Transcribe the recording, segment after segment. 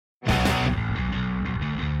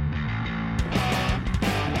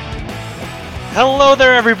Hello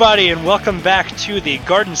there, everybody, and welcome back to the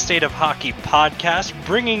Garden State of Hockey podcast,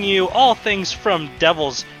 bringing you all things from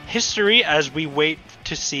Devils history as we wait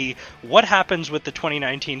to see what happens with the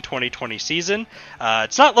 2019-2020 season.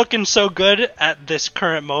 It's not looking so good at this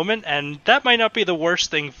current moment, and that might not be the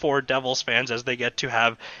worst thing for Devils fans as they get to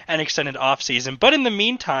have an extended offseason. But in the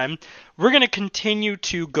meantime, we're going to continue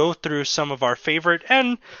to go through some of our favorite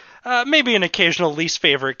and maybe an occasional least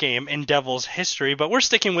favorite game in Devils history, but we're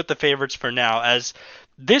sticking with the favorites for now, as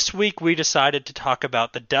this week we decided to talk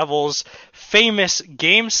about the Devils' famous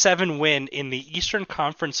Game 7 win in the Eastern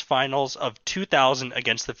Conference Finals of 2000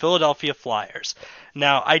 against the Philadelphia Flyers.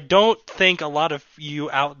 Now, I don't think a lot of you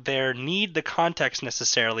out there need the context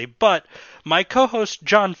necessarily, but my co-host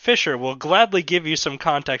John Fisher will gladly give you some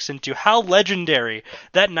context into how legendary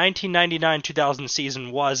that 1999-2000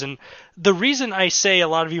 season was. And the reason I say a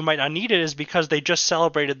lot of you might not need it is because they just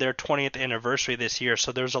celebrated their 20th anniversary this year,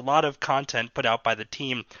 so there's a lot of content put out by the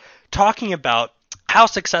team talking about how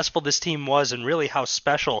successful this team was and really how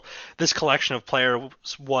special this collection of players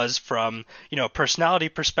was from, personality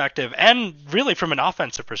perspective and really from an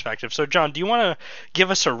offensive perspective. So, John, do you want to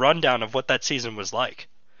give us a rundown of what that season was like?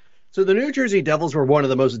 So the New Jersey Devils were one of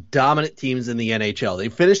the most dominant teams in the NHL. They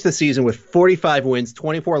finished the season with 45 wins,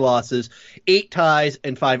 24 losses, 8 ties,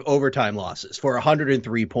 and 5 overtime losses for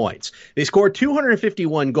 103 points. They scored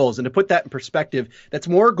 251 goals, and to put that in perspective, that's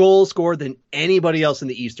more goals scored than anybody else in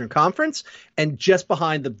the Eastern Conference, and just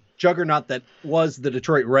behind the juggernaut that was the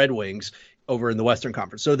Detroit Red Wings over in the Western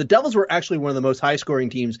Conference. So the Devils were actually one of the most high-scoring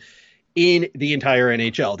teams in the entire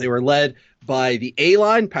NHL. They were led by the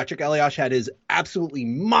A-line. Patrick Elias had his absolutely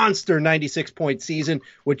monster 96-point season,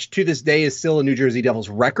 which to this day is still a New Jersey Devils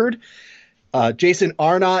record. Jason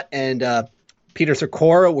Arnott and Peter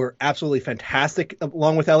Sikora were absolutely fantastic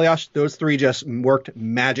along with Elias. Those three just worked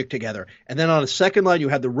magic together. And then on the second line, you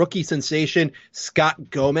had the rookie sensation, Scott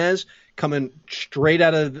Gomez, coming straight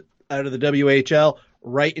out of the WHL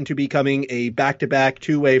right into becoming a back-to-back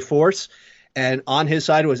two-way force. And on his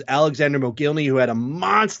side was Alexander Mogilny, who had a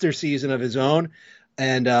monster season of his own.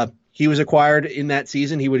 And he was acquired in that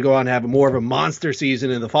season. He would go on to have more of a monster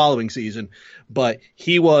season in the following season. But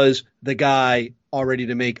he was the guy already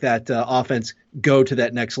to make that offense go to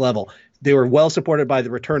that next level. They were well supported by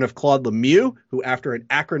the return of Claude Lemieux, who after an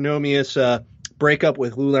acrimonious breakup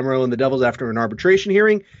with Lou Lamoriello and the Devils after an arbitration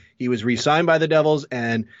hearing, he was re-signed by the Devils,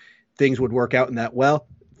 and things would work out in that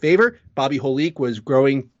favor. Bobby Holik was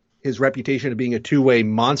growing his reputation of being a two-way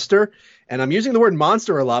monster. And I'm using the word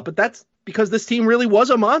monster a lot, but that's because this team really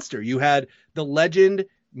was a monster. You had the legend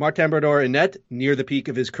Martin Brodeur-Annette near the peak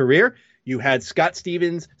of his career. You had Scott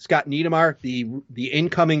Stevens, Scott Niedermayer, the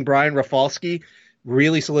incoming Brian Rafalski,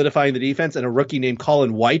 really solidifying the defense, and a rookie named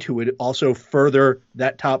Colin White, who would also further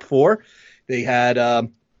that top four. They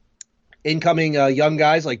had incoming young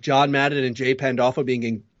guys like John Madden and Jay Pandolfo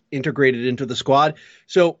being integrated into the squad.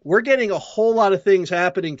 So we're getting a whole lot of things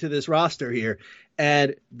happening to this roster here,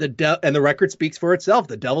 and the record speaks for itself.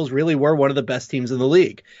 The Devils really were one of the best teams in the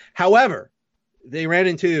league. However, they ran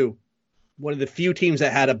into one of the few teams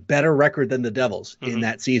that had a better record than the Devils in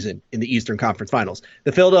that season in the Eastern Conference Finals.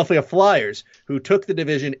 The Philadelphia Flyers, who took the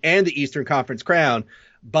division and the Eastern Conference crown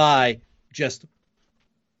by just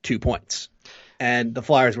 2 points. And the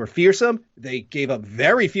Flyers were fearsome. They gave up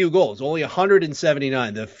very few goals, only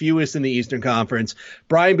 179, the fewest in the Eastern Conference.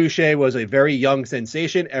 Brian Boucher was a very young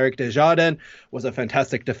sensation. Eric Desjardins was a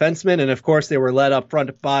fantastic defenseman. And, of course, they were led up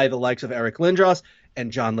front by the likes of Eric Lindros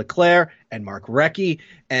and John LeClair and Mark Recchi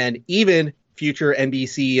and even future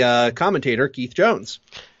NBC commentator Keith Jones.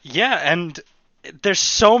 Yeah, and there's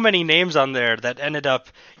so many names on there that ended up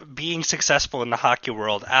being successful in the hockey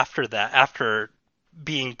world after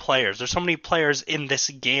being players. There's so many players in this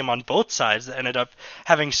game on both sides that ended up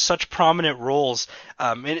having such prominent roles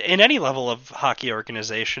in any level of hockey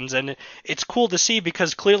organizations, and it's cool to see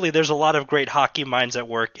because clearly there's a lot of great hockey minds at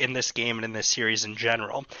work in this game and in this series in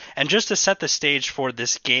general. And just to set the stage for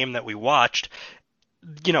this game that we watched,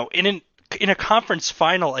 in a conference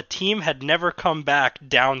final, a team had never come back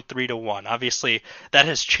down 3-1. Obviously, that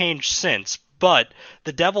has changed since, but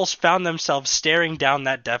the Devils found themselves staring down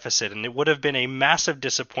that deficit, and it would have been a massive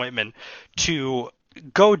disappointment to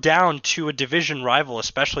go down to a division rival,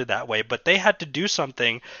 especially that way. But they had to do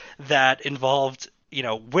something that involved,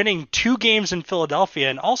 winning 2 games in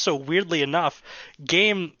Philadelphia, and also, weirdly enough,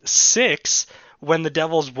 Game 6, when the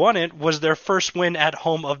Devils won it, was their first win at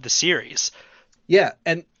home of the series. Yeah,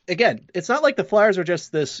 and again, it's not like the Flyers were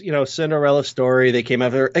just this, Cinderella story. They came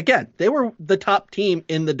out there. Again, they were the top team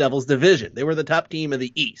in the Devils division. They were the top team of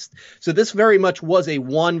the East. So this very much was a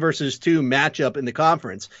 1 versus 2 matchup in the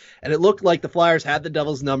conference. And it looked like the Flyers had the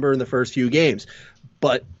Devils number in the first few games.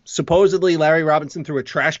 But supposedly Larry Robinson threw a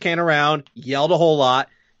trash can around, yelled a whole lot,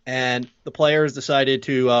 and the players decided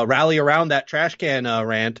to rally around that trash can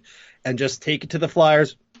rant and just take it to the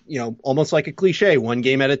Flyers, almost like a cliche, one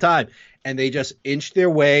game at a time. And they just inched their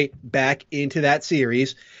way back into that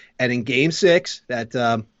series. And in Game 6,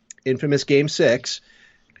 that infamous Game 6,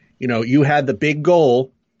 you had the big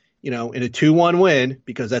goal, in a 2-1 win,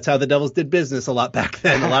 because that's how the Devils did business a lot back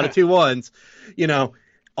then, a lot of 2-1s,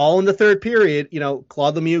 all in the third period.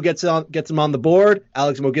 Claude Lemieux gets him on the board.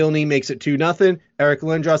 Alex Mogilny makes it 2-0. Eric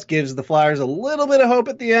Lindros gives the Flyers a little bit of hope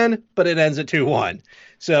at the end, but it ends at 2-1.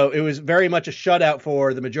 So it was very much a shutout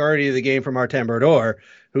for the majority of the game for Martin Brodeur,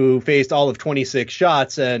 who faced all of 26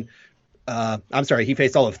 shots, and he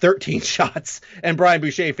faced all of 13 shots, and Brian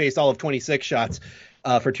Boucher faced all of 26 shots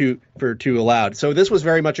for two allowed. So this was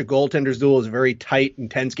very much a goaltender's duel. It was a very tight,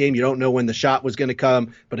 intense game. You don't know when the shot was going to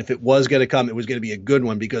come, but if it was going to come, it was going to be a good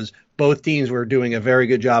one, because both teams were doing a very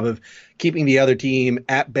good job of keeping the other team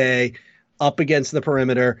at bay, up against the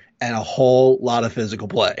perimeter, and a whole lot of physical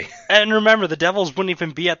play. And remember, the Devils wouldn't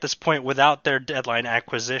even be at this point without their deadline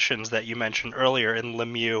acquisitions that you mentioned earlier in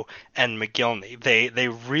Lemieux and Mogilny. They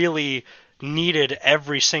really needed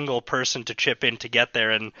every single person to chip in to get there.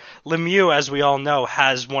 And Lemieux, as we all know,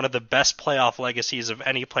 has one of the best playoff legacies of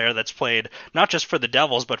any player that's played, not just for the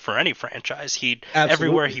Devils, but for any franchise.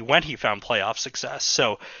 Everywhere he went, he found playoff success.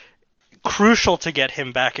 So crucial to get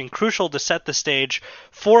him back, and crucial to set the stage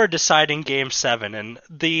for a deciding Game 7. And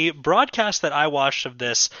the broadcast that I watched of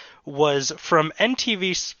this was from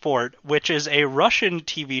NTV Sport, which is a Russian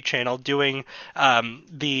TV channel doing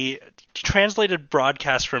the translated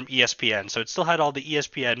broadcast from ESPN. So it still had all the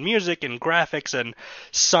ESPN music and graphics and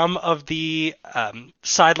some of the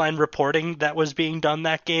sideline reporting that was being done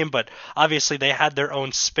that game, but obviously they had their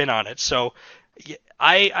own spin on it. So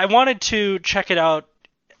I wanted to check it out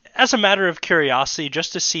as a matter of curiosity,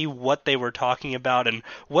 just to see what they were talking about and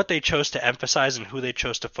what they chose to emphasize and who they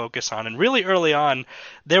chose to focus on. And really early on,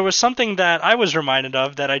 there was something that I was reminded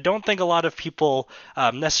of that I don't think a lot of people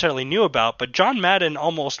necessarily knew about, but John Madden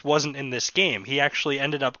almost wasn't in this game. He actually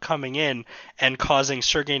ended up coming in and causing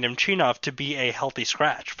Sergei Nemchinov to be a healthy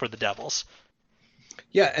scratch for the Devils.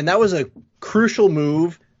 Yeah, and that was a crucial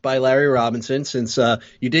move by Larry Robinson, since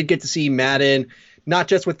you did get to see Madden not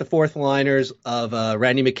just with the fourth liners of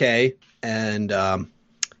Randy McKay and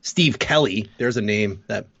Steve Kelly. There's a name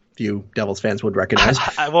that few Devils fans would recognize.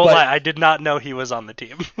 I won't lie, I did not know he was on the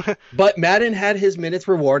team. But Madden had his minutes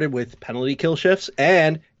rewarded with penalty kill shifts,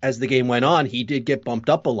 and as the game went on, he did get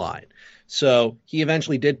bumped up a line. So he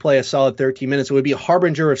eventually did play a solid 13 minutes. It would be a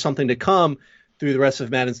harbinger of something to come through the rest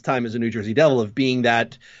of Madden's time as a New Jersey Devil, of being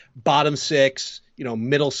that bottom six,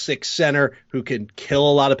 middle six center who can kill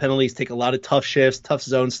a lot of penalties, take a lot of tough shifts, tough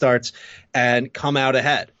zone starts, and come out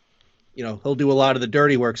ahead. He'll do a lot of the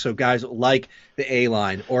dirty work. So guys like the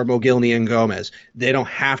A-line or Mogilny and Gomez, they don't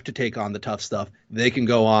have to take on the tough stuff. They can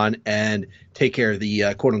go on and take care of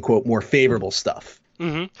the quote-unquote more favorable stuff.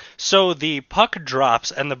 Mm-hmm. So the puck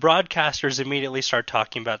drops, and the broadcasters immediately start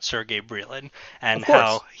talking about Sergei Brylin and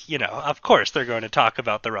how, of course they're going to talk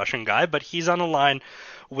about the Russian guy, but he's on the line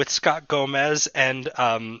with Scott Gomez and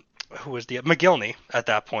who was the Mogilny at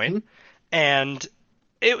that point. Mm-hmm. And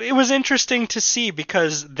it was interesting to see,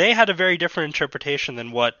 because they had a very different interpretation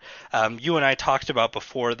than what you and I talked about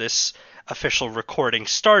before this official recording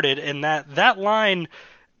started, and that line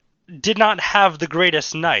did not have the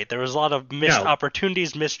greatest night. There was a lot of missed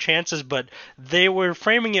opportunities, missed chances, but they were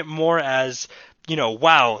framing it more as,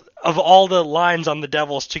 wow, of all the lines on the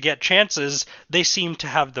Devils to get chances, they seem to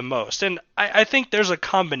have the most. And I think there's a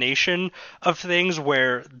combination of things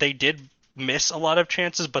where they did miss a lot of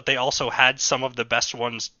chances, but they also had some of the best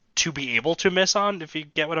ones to be able to miss on, if you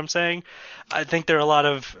get what I'm saying. I think there are a lot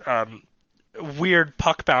of weird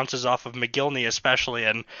puck bounces off of Mogilny especially,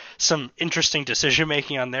 and some interesting decision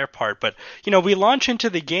making on their part. But we launch into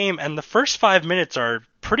the game, and the first 5 minutes are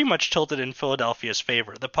pretty much tilted in Philadelphia's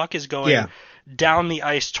favor. The puck is going down the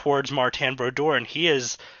ice towards Martin Brodeur, and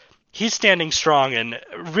he's standing strong. And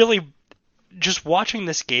really, just watching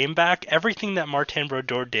this game back, everything that Martin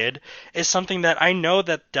Brodeur did is something that I know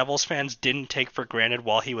that Devils fans didn't take for granted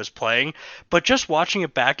while he was playing, but just watching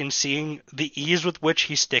it back and seeing the ease with which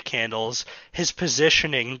he stick handles, his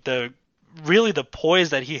positioning, the poise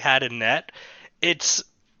that he had in net, it's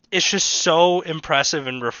just so impressive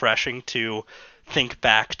and refreshing to think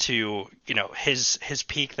back to, his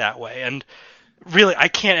peak that way. And really, I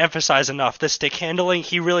can't emphasize enough the stick handling.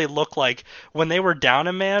 He really looked like when they were down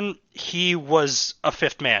a man, he was a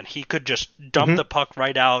fifth man. He could just dump the puck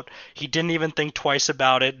right out. He didn't even think twice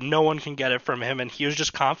about it. No one can get it from him, and he was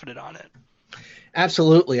just confident on it.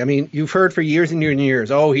 Absolutely. I mean, you've heard for years and years and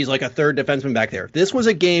years, oh, he's like a third defenseman back there. This was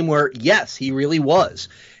a game where, yes, he really was.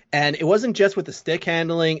 And it wasn't just with the stick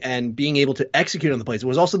handling and being able to execute on the plays. It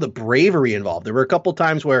was also the bravery involved. There were a couple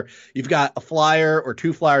times where you've got a flyer or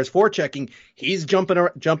two flyers forechecking. He's jumping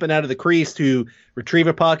out of the crease to retrieve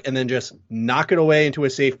a puck and then just knock it away into a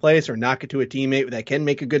safe place or knock it to a teammate that can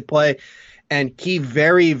make a good play. And he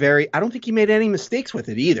I don't think he made any mistakes with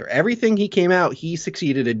it either. Everything he came out, he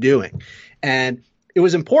succeeded at doing. And it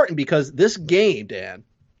was important because this game, Dan,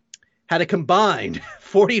 had a combined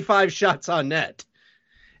 45 shots on net.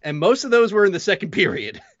 And most of those were in the second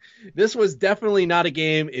period. This was definitely not a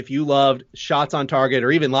game if you loved shots on target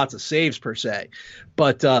or even lots of saves per se.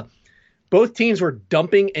 But both teams were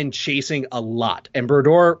dumping and chasing a lot. And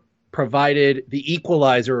Brodeur provided the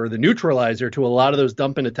equalizer or the neutralizer to a lot of those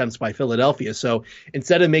dumping attempts by Philadelphia. So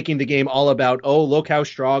instead of making the game all about, oh, look how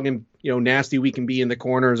strong and nasty we can be in the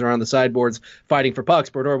corners or on the sideboards fighting for pucks,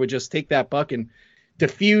 Brodeur would just take that puck and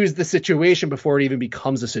diffuse the situation before it even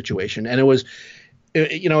becomes a situation. And it was,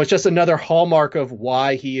 it's just another hallmark of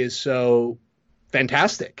why he is so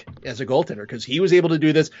fantastic as a goaltender, because he was able to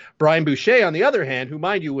do this. Brian Boucher, on the other hand, who,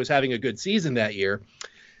 mind you, was having a good season that year,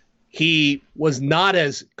 he was not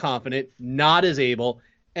as confident, not as able,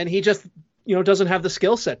 and he just, doesn't have the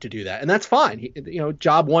skill set to do that. And that's fine.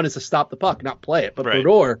 Job one is to stop the puck, not play it. But right.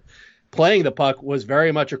 Brodeur playing the puck was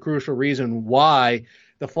very much a crucial reason why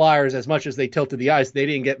the Flyers, as much as they tilted the ice, they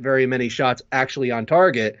didn't get very many shots actually on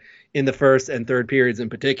target in the first and third periods in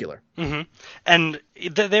particular. Mm-hmm. And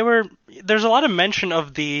there's a lot of mention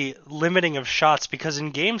of the limiting of shots, because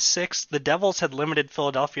in Game 6, the Devils had limited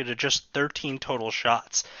Philadelphia to just 13 total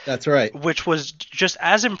shots. That's right. Which was just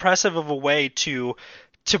as impressive of a way to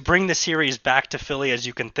bring the series back to Philly as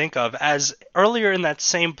you can think of, as earlier in that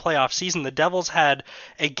same playoff season, the Devils had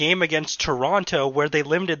a game against Toronto where they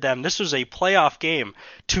limited them. This was a playoff game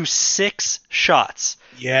to 6 shots.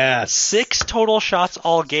 Yes. 6 total shots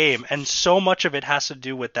all game, and so much of it has to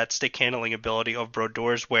do with that stick handling ability of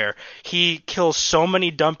Brodeur's, where he kills so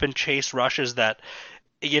many dump and chase rushes that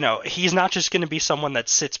he's not just going to be someone that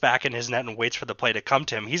sits back in his net and waits for the play to come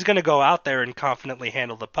to him. He's going to go out there and confidently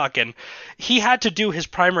handle the puck. And he had to do his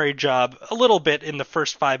primary job a little bit in the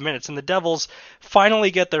first 5 minutes. And the Devils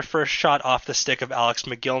finally get their first shot off the stick of Alex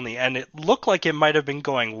Mogilny. And it looked like it might have been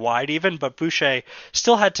going wide even, but Boucher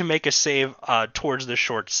still had to make a save towards the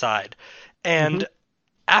short side. And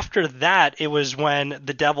after that, it was when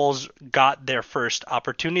the Devils got their first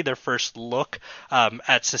opportunity, their first look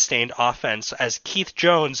at sustained offense, as Keith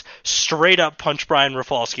Jones straight up punched Brian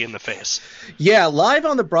Rafalski in the face. Yeah, live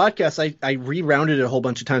on the broadcast, I rewound it a whole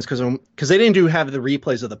bunch of times because they didn't have the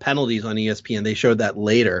replays of the penalties on ESPN. They showed that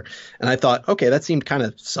later. And I thought, okay, that seemed kind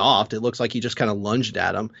of soft. It looks like he just kind of lunged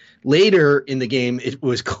at him. Later in the game, it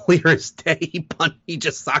was clear as day. He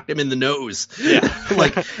just socked him in the nose.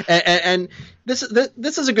 Yeah. and this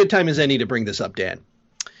is a good time as any to bring this up, Dan.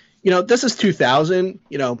 This is 2000.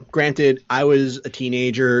 Granted, I was a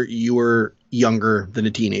teenager. You were younger than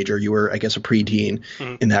a teenager. You were, I guess, a preteen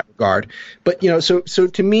in that regard. But, so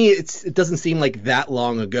to me, it doesn't seem like that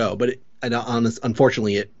long ago. But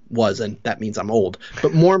unfortunately, it was, and that means I'm old.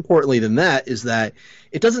 But more importantly than that is that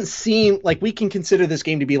it doesn't seem like we can consider this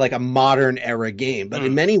game to be like a modern era game. But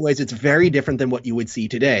in many ways, it's very different than what you would see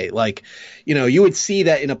today. Like, you would see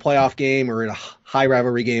that in a playoff game or in a high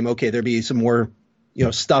rivalry game. Okay, there'd be some more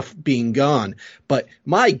stuff being gone. But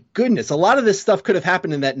my goodness, a lot of this stuff could have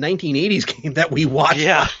happened in that 1980s game that we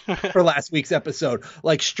watched for last week's episode.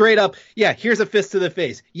 Like straight up, yeah, here's a fist to the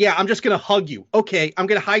face. Yeah, I'm just going to hug you. Okay, I'm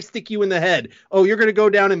going to high stick you in the head. Oh, you're going to go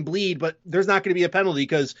down and bleed, but there's not going to be a penalty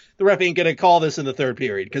because the ref ain't going to call this in the third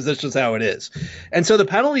period because that's just how it is. And so the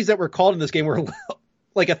penalties that were called in this game were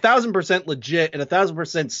like 1,000% legit and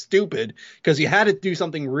 1,000% stupid because you had to do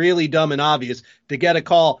something really dumb and obvious to get a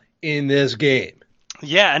call in this game.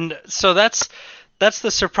 Yeah, and so that's the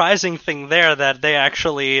surprising thing there, that they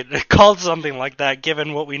actually called something like that,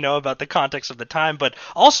 given what we know about the context of the time, but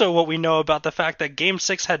also what we know about the fact that Game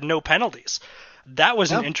 6 had no penalties. That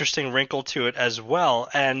was an interesting wrinkle to it as well,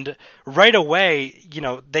 and right away,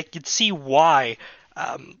 they could see why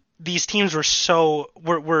these teams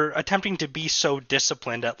were attempting to be so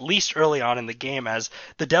disciplined, at least early on in the game, as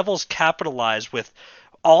the Devils capitalized with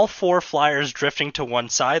all 4 Flyers drifting to one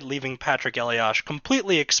side, leaving Patrick Elias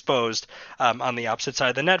completely exposed on the opposite side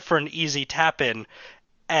of the net for an easy tap-in.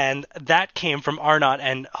 and that came from Arnott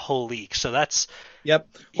and Holik. So that's... Yep.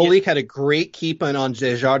 Holik had a great keep on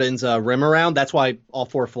Desjardins' rim around. That's why all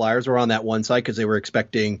 4 Flyers were on that one side, because they were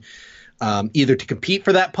expecting either to compete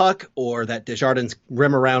for that puck or that Desjardins'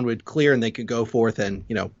 rim around would clear and they could go forth and,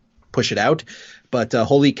 push it out. But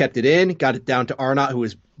Holik kept it in, got it down to Arnott, who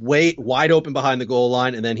was wide open behind the goal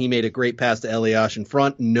line, and then he made a great pass to Elias in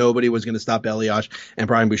front. Nobody was going to stop Elias, and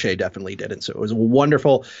Brian Boucher definitely didn't. So it was a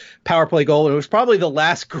wonderful power play goal, and it was probably the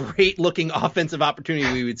last great-looking offensive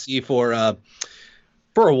opportunity we would see for a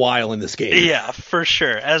while in this game. Yeah, for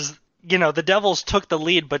sure. As the Devils took the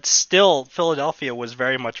lead, but still Philadelphia was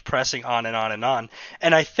very much pressing on and on and on.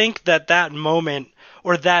 And I think that moment,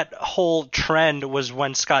 or that whole trend, was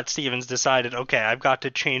when Scott Stevens decided, okay, I've got to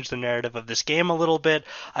change the narrative of this game a little bit.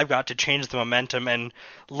 I've got to change the momentum and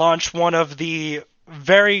launch one of the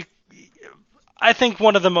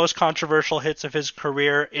one of the most controversial hits of his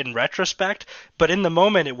career in retrospect, but in the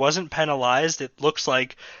moment it wasn't penalized. It looks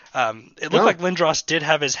like like Lindros did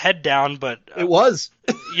have his head down, but it was.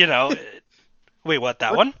 Wait, what?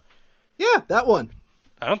 That one? Yeah, that one.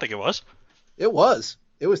 I don't think it was. It was.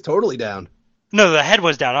 It was totally down. No, the head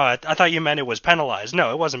was down. Oh, I thought you meant it was penalized.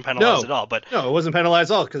 No, it wasn't penalized at all. But no, it wasn't penalized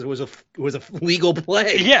at all because it was a legal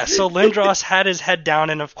play. Yeah, so Lindros had his head down,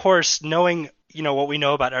 and of course, knowing what we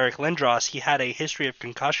know about Eric Lindros, he had a history of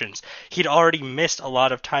concussions. He'd already missed a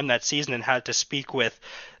lot of time that season and had to speak with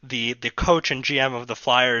the coach and GM of the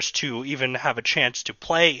Flyers to even have a chance to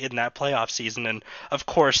play in that playoff season. And of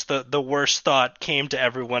course, the worst thought came to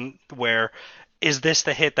everyone, where is this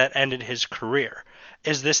the hit that ended his career?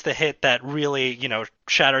 Is this the hit that really,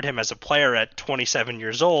 shattered him as a player at 27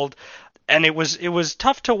 years old? And it was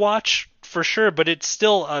tough to watch for sure, but it's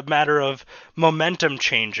still a matter of momentum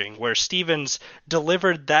changing, where Stevens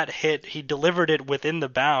delivered that hit. He delivered it within the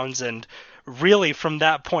bounds, and really from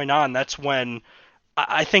that point on, that's when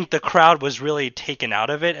I think the crowd was really taken out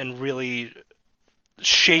of it and really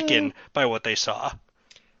shaken by what they saw.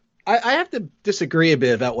 I have to disagree a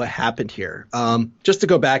bit about what happened here. Just to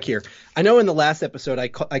go back here, I know in the last episode I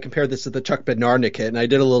compared this to the Chuck Bednarnik hit, and I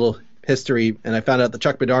did a little history, and I found out the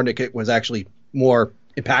Chuck Bednarnik hit was actually more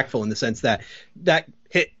impactful in the sense that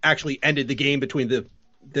hit actually ended the game between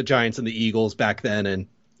the Giants and the Eagles back then, and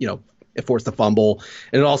it forced a fumble,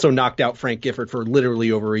 and it also knocked out Frank Gifford for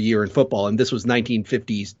literally over a year in football. And this was the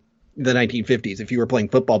 1950s. If you were playing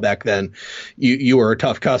football back then, you were a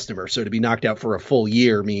tough customer. So to be knocked out for a full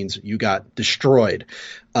year means you got destroyed.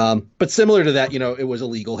 But similar to that, it was a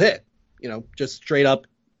legal hit. Just straight up,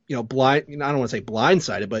 blind. I don't want to say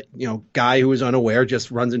blindsided, but guy who was unaware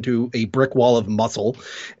just runs into a brick wall of muscle,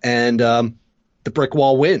 and the brick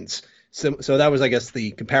wall wins. So that was, I guess,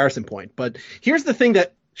 the comparison point. But here's the thing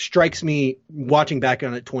that strikes me watching back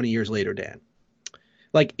on it 20 years later, Dan.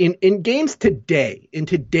 Like in games today, in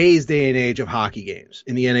today's day and age of hockey games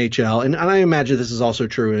in the NHL, and I imagine this is also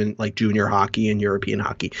true in like junior hockey and European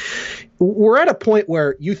hockey, we're at a point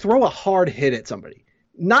where you throw a hard hit at somebody,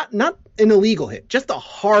 not an illegal hit, just a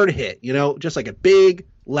hard hit, just like a big,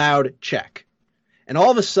 loud check. And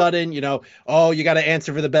all of a sudden, you got to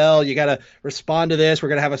answer for the bell. You got to respond to this. We're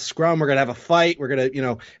going to have a scrum. We're going to have a fight. We're going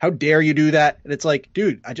to, how dare you do that? And it's like,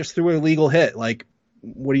 dude, I just threw an illegal hit. Like,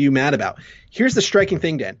 what are you mad about? Here's the striking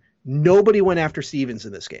thing, Dan. Nobody went after Stevens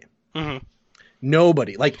in this game. Mm-hmm.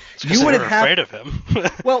 Nobody. Like, you would have afraid of him.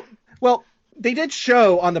 well, they did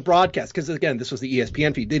show on the broadcast, because again, this was the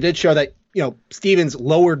ESPN feed. They did show that Stevens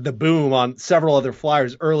lowered the boom on several other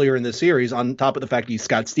Flyers earlier in the series. On top of the fact he's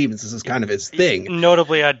Scott Stevens, this is kind of his thing.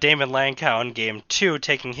 Notably, Damon Langkow in Game 2,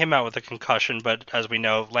 taking him out with a concussion. But as we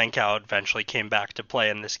know, Langkow eventually came back to play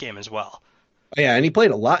in this game as well. Yeah, and he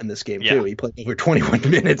played a lot in this game, too. He played over 21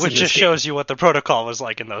 minutes. Which just shows you what the protocol was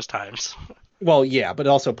like in those times. Well, yeah, but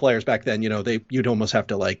also players back then, you'd almost have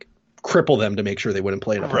to, like, cripple them to make sure they wouldn't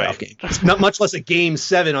play in a playoff game. It's not much less a Game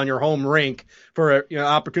 7 on your home rink for an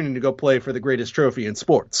opportunity to go play for the greatest trophy in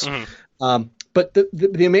sports. Mm-hmm. But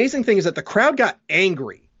the amazing thing is that the crowd got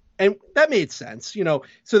angry. And that made sense,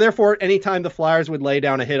 So therefore, anytime the Flyers would lay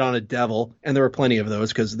down a hit on a Devil, and there were plenty of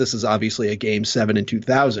those because this is obviously a Game 7 in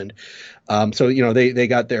 2000. So, they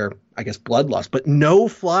got their, I guess, bloodlust. But no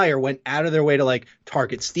Flyer went out of their way to, like,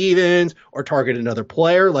 target Stevens or target another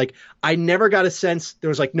player. Like, I never got a sense there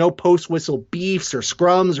was, like, no post-whistle beefs or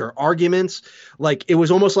scrums or arguments. Like, it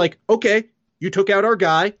was almost like, okay, you took out our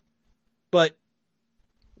guy, but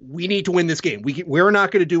we need to win this game. We're not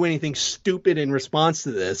going to do anything stupid in response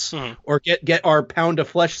to this, or get our pound of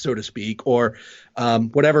flesh, so to speak, or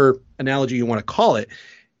whatever analogy you want to call it.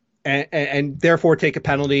 and therefore take a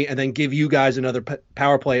penalty and then give you guys another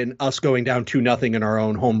power play and us going down 2-0 in our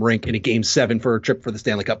own home rink in a game 7 for a trip for the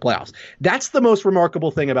Stanley Cup playoffs. That's the most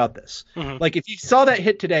remarkable thing about this. Mm-hmm. Like if you saw that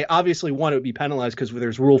hit today, obviously one, it would be penalized because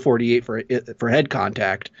there's Rule 48 for head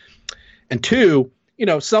contact. And two,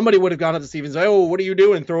 somebody would have gone up to Stevens, oh, what are you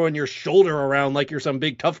doing throwing your shoulder around like you're some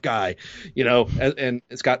big tough guy, and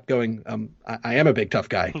Scott going, I am a big tough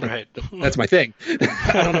guy. Right. That's my thing.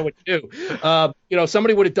 I don't know what to do.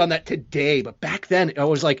 Somebody would have done that today, but back then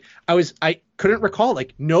I couldn't recall,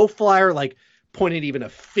 like no Flyer like pointed even a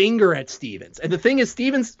finger at Stevens. And the thing is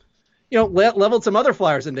Stevens, leveled some other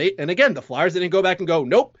Flyers and again, the Flyers didn't go back and go,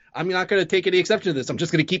 nope, I'm not going to take any exception to this. I'm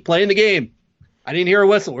just going to keep playing the game. I didn't hear a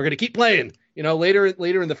whistle. We're going to keep playing. Later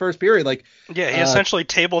in the first period, he essentially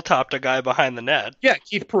tabletopped a guy behind the net. Yeah,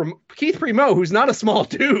 Keith Primeau, who's not a small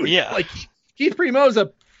dude. Yeah, Keith Primeau is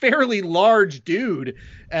a fairly large dude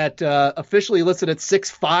at officially listed at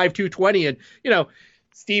 6'5", 220, and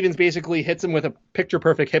Stevens basically hits him with a picture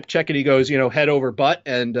perfect hip check, and he goes head over butt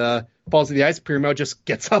and falls to the ice. Primeau just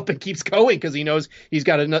gets up and keeps going because he knows he's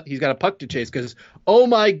got a puck to chase. Because oh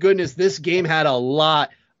my goodness, this game had a lot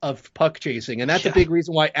of puck chasing. And that's a big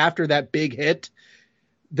reason why after that big hit,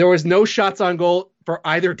 there was no shots on goal for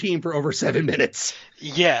either team for over 7 minutes.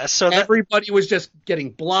 Yeah. So everybody was just getting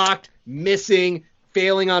blocked, missing,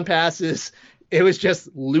 failing on passes. It was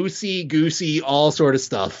just loosey-goosey, all sort of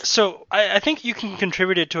stuff. So I think you can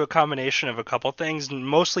contribute it to a combination of a couple things,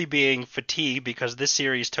 mostly being fatigue, because this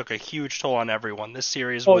series took a huge toll on everyone. This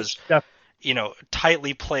series was,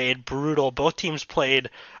 tightly played, brutal. Both teams played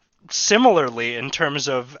similarly in terms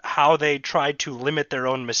of how they tried to limit their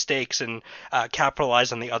own mistakes and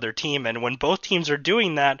capitalize on the other team. And when both teams are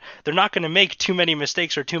doing that, they're not going to make too many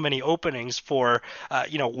mistakes or too many openings for,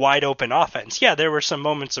 wide open offense. Yeah, there were some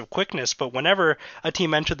moments of quickness, but whenever a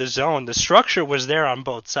team entered the zone, the structure was there on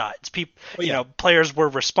both sides. Players were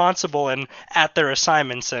responsible and at their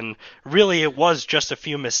assignments, and really it was just a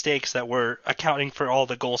few mistakes that were accounting for all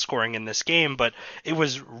the goal scoring in this game, but it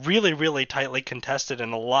was really, really tightly contested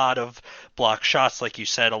and a lot of block shots, like you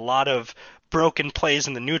said, a lot of broken plays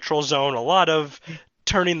in the neutral zone, a lot of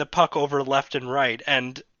turning the puck over left and right,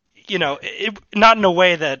 and not in a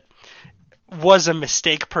way that was a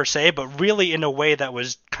mistake per se, but really in a way that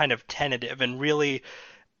was kind of tentative and really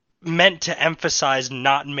meant to emphasize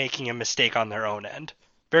not making a mistake on their own end.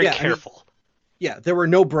 Very careful. There were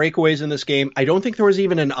no breakaways in this game. I don't think there was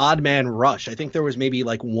even an odd man rush. I think there was maybe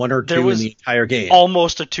like one or two in the entire game.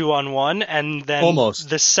 Almost a 2-on-1, and then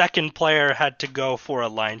the second player had to go for a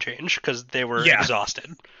line change because they were exhausted.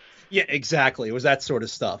 Yeah, exactly. It was that sort of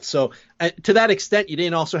stuff. So to that extent, you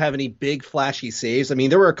didn't also have any big flashy saves. I mean,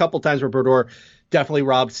 there were a couple times where Brodeur definitely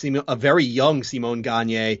robbed a very young Simon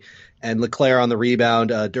Gagne and Leclerc on the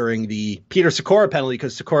rebound during the Peter Sikora penalty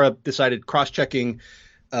because Sikora decided cross-checking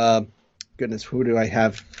goodness, who do I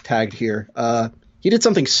have tagged here? He did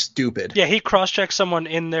something stupid. Yeah, he cross-checked someone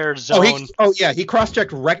in their zone. He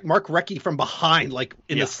cross-checked Mark Recchi from behind, like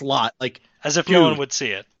in the slot, like as if no one would see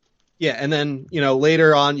it. Yeah, and then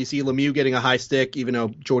later on you see Lemieux getting a high stick, even though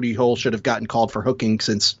Jordy Hull should have gotten called for hooking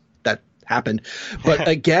since that happened. But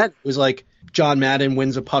again, it was like John Madden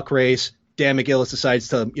wins a puck race. Dan McGillis decides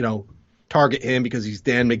to target him because he's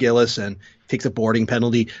Dan McGillis and takes a boarding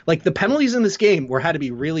penalty. Like the penalties in this game had to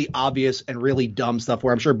be really obvious and really dumb stuff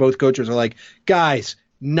where I'm sure both coaches are like, guys,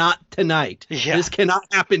 not tonight. Yeah. This cannot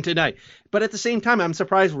happen tonight. But at the same time, I'm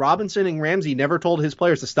surprised Robinson and Ramsey never told his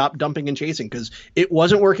players to stop dumping and chasing because it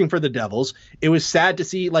wasn't working for the Devils. It was sad to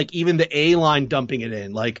see like even the A line dumping it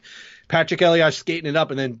in, like Patrick Elias skating it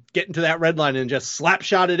up and then getting to that red line and just slap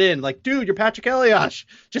shot it in. Like, dude, you're Patrick Elias.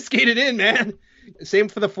 Just skate it in, man. Same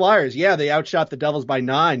for the Flyers. Yeah, they outshot the Devils by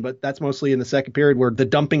 9, but that's mostly in the second period where the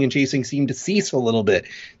dumping and chasing seemed to cease a little bit.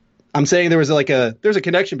 I'm saying there's a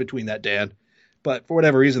connection between that, Dan, but for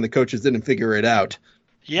whatever reason, the coaches didn't figure it out.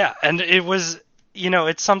 Yeah, and it was,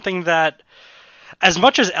 it's something that as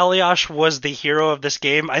much as Elias was the hero of this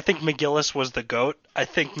game, I think McGillis was the GOAT. I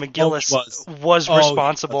think McGillis was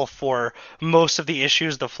responsible for most of the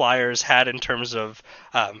issues the Flyers had in terms of,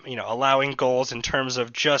 allowing goals, in terms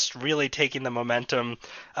of just really taking the momentum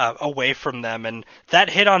away from them. And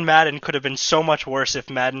that hit on Madden could have been so much worse if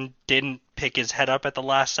Madden didn't pick his head up at the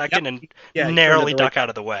last second and narrowly duck out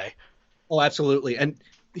of the way. Oh, absolutely. And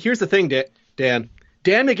here's the thing, Dan.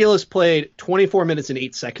 Dan McGillis played 24 minutes and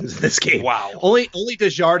 8 seconds in this game. Wow. Only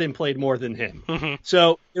Desjardins played more than him. Mm-hmm.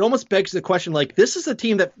 So it almost begs the question, like, this is a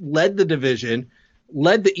team that led the division,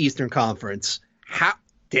 led the Eastern Conference.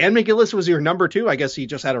 Dan McGillis was your number 2. I guess he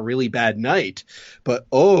just had a really bad night. But,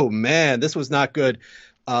 oh, man, this was not good.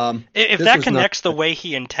 If that connects the way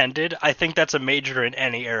he intended, I think that's a major in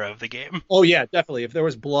any era of the game. Oh, yeah, definitely. If there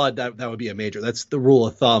was blood, that would be a major. That's the rule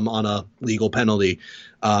of thumb on a legal penalty.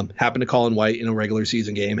 Happened to Colin White in a regular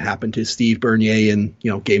season game. Happened to Steve Bernier in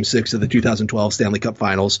Game 6 of the 2012 Stanley Cup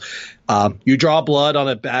Finals. You draw blood on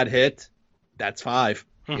a bad hit, that's 5.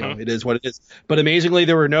 It is what it is. But amazingly,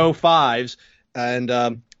 there were no 5s.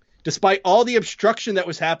 And despite all the obstruction that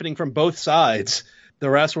was happening from both sides, the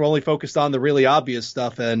rest were only focused on the really obvious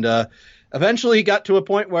stuff. And eventually got to a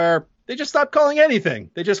point where they just stopped calling anything.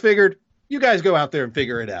 They just figured, you guys go out there and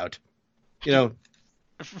figure it out.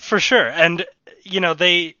 For sure. And,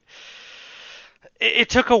 it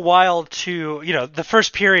took a while to, the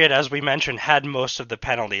first period, as we mentioned, had most of the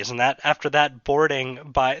penalties. And that after that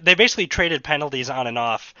boarding they basically traded penalties on and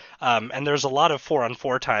off. And there's a lot of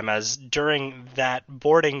 4-on-4 time, as during that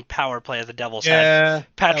boarding power play of the Devils had,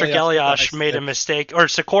 Patrick Elias made a mistake, or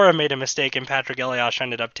Sikora made a mistake, and Patrick Elias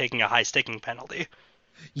ended up taking a high sticking penalty.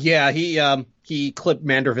 Yeah, he clipped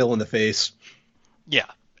Manderville in the face. Yeah.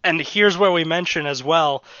 And here's where we mention as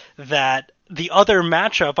well that the other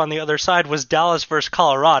matchup on the other side was Dallas versus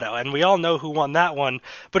Colorado, and we all know who won that one.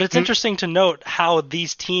 But it's interesting to note how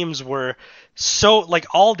these teams were so, like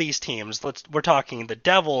all these teams, we're talking the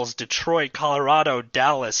Devils, Detroit, Colorado,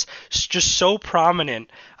 Dallas, just so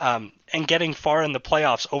prominent and getting far in the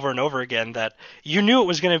playoffs over and over again that you knew it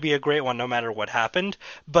was going to be a great one no matter what happened.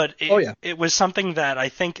 But it was something that I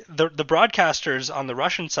think the broadcasters on the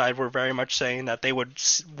Russian side were very much saying that they would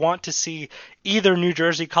want to see either New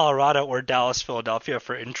Jersey, Colorado, or Dallas, Philadelphia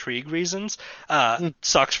for intrigue reasons.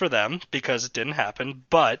 Sucks for them because it didn't happen,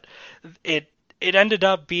 but it ended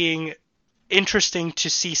up being interesting to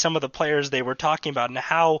see some of the players they were talking about and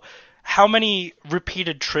how many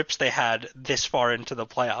repeated trips they had this far into the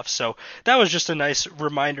playoffs. So that was just a nice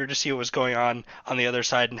reminder to see what was going on the other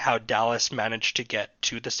side and how Dallas managed to get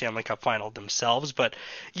to the Stanley Cup final themselves. But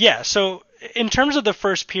yeah, so in terms of the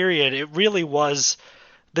first period, it really was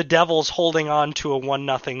the Devils holding on to a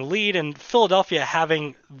 1-0 lead and Philadelphia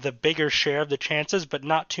having the bigger share of the chances, but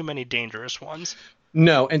not too many dangerous ones.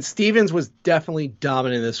 No, and Stevens was definitely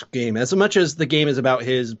dominant in this game. As much as the game is about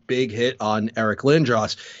his big hit on Eric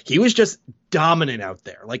Lindros, he was just dominant out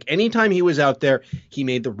there. Like anytime he was out there, he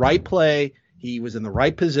made the right play. He was in the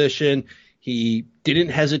right position. He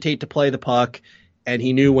didn't hesitate to play the puck, and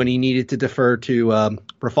he knew when he needed to defer to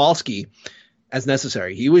Rafalski as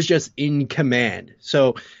necessary. He was just in command.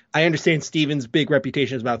 So I understand Stevens' big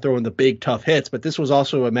reputation is about throwing the big, tough hits, but this was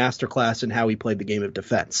also a masterclass in how he played the game of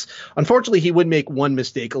defense. Unfortunately, he would make one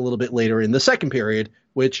mistake a little bit later in the second period,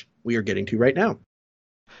 which we are getting to right now.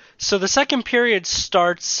 So the second period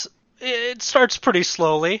starts pretty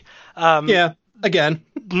slowly. Again.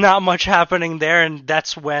 Not much happening there, and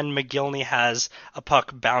that's when McGillney has a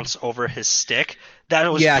puck bounce over his stick.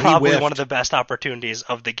 That was probably one of the best opportunities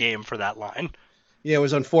of the game for that line. Yeah, it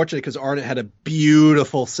was unfortunate because Arnott had a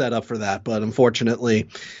beautiful setup for that, but unfortunately,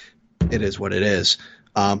 it is what it is.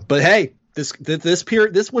 But hey, this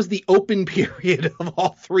period, this was the open period of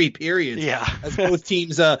all three periods. Yeah, as both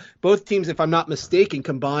teams, if I'm not mistaken,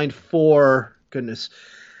 combined for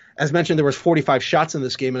As mentioned, there was 45 shots in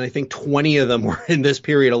this game, and I think 20 of them were in this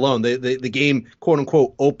period alone. The game, quote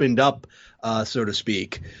unquote, opened up, so to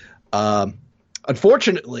speak.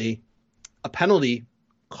 Unfortunately, a penalty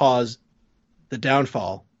caused the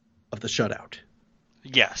downfall of the shutout.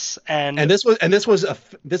 Yes, and this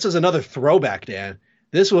is another throwback, Dan.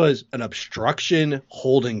 This was an obstruction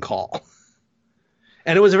holding call,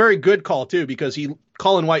 and it was a very good call too because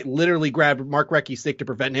Colin White literally grabbed Mark Recchi's stick to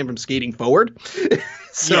prevent him from skating forward.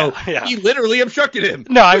 So he literally obstructed him.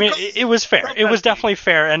 No, I mean, it was fair. It was definitely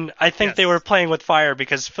fair. And I think they were playing with fire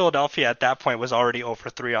because Philadelphia at that point was already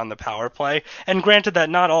 0-for-3 on the power play. And granted that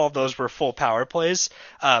not all of those were full power plays.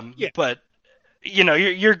 But,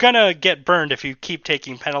 you're going to get burned if you keep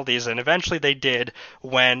taking penalties. And eventually they did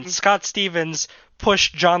when Scott Stevens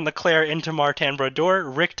pushed John Leclerc into Martin Brodeur.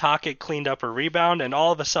 Rick Tocchet cleaned up a rebound, and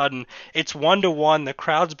all of a sudden it's 1-1. The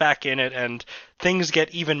crowd's back in it, and things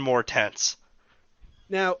get even more tense.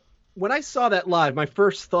 Now, when I saw that live, my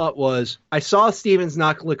first thought was I saw Stevens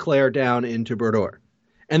knock Leclerc down into Brodeur.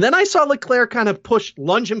 And then I saw Leclerc kind of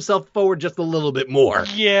lunge himself forward just a little bit more.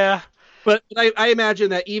 Yeah. But I imagine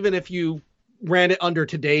that even if you ran it under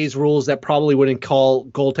today's rules, that probably wouldn't call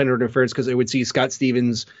goaltender interference because it would see Scott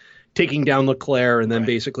Stevens taking down Leclerc and then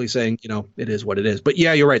basically saying, it is what it is. But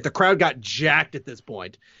yeah, you're right. The crowd got jacked at this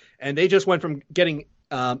point, and they just went from getting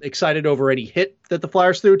excited over any hit that the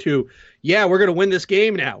Flyers threw to, yeah, we're going to win this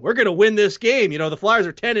game now. We're going to win this game. The Flyers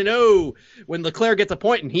are 10-0 when Leclerc gets a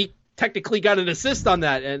point, and he technically got an assist on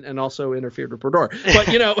that and also interfered with Brodeur.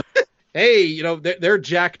 But, hey, they're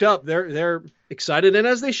jacked up. They're excited, and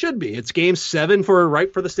as they should be. It's Game 7 for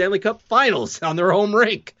the Stanley Cup Finals on their home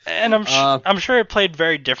rink. And I'm sure it played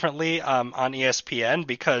very differently on ESPN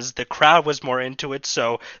because the crowd was more into it,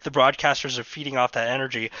 so the broadcasters are feeding off that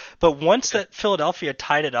energy. But once that Philadelphia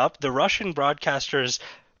tied it up, the Russian broadcasters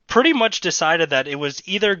pretty much decided that it was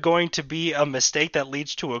either going to be a mistake that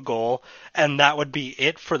leads to a goal, and that would be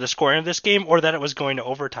it for the scoring of this game, or that it was going to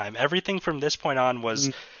overtime. Everything from this point on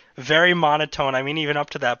was very monotone. I mean, even up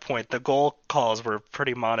to that point, the goal calls were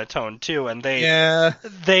pretty monotone too, and they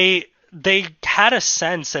had a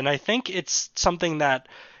sense, and I think it's something that,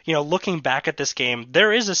 looking back at this game,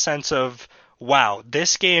 there is a sense of, wow,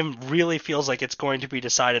 this game really feels like it's going to be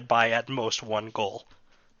decided by at most one goal.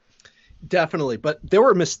 Definitely, but there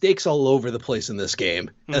were mistakes all over the place in this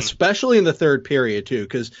game, especially in the third period too.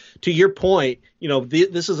 Because to your point,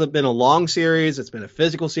 this has been a long series. It's been a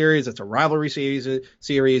physical series. It's a rivalry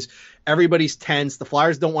series. Everybody's tense. The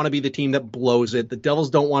Flyers don't want to be the team that blows it. The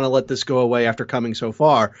Devils don't want to let this go away after coming so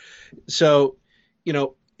far. So,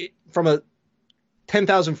 from a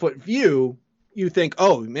 10,000-foot view, you think,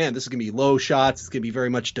 oh, man, this is going to be low shots. It's going to be very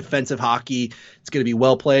much defensive hockey. It's going to be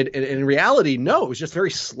well played. And in reality, no, it was just very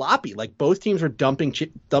sloppy. Like, both teams were dumping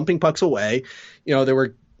pucks away. They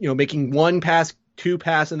were, making one pass, two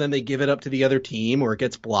pass, and then they give it up to the other team or it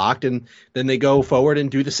gets blocked. And then they go forward and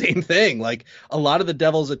do the same thing. Like, a lot of the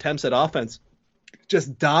Devils' attempts at offense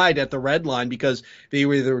just died at the red line because they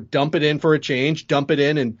would either dump it in for a change, dump it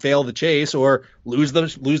in and fail the chase, or lose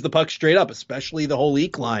the puck straight up, especially the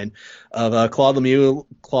Holik line of Claude Lemieux,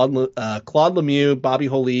 Bobby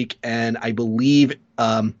Holik, and I believe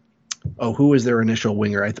who was their initial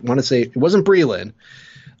winger? I want to say it wasn't Breland.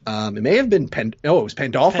 It may have been it was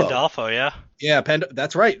Pandolfo. Pandolfo, yeah. Yeah,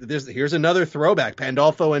 that's right. Here's another throwback.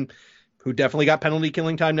 Pandolfo and who definitely got penalty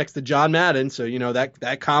killing time next to John Madden. So,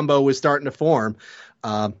 that combo was starting to form.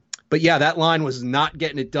 But yeah, that line was not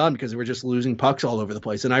getting it done because they were just losing pucks all over the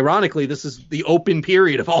place. And ironically, this is the open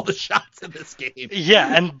period of all the shots in this game.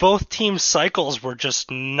 Yeah, and both teams' cycles were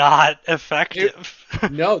just not effective.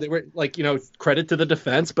 No, they were credit to the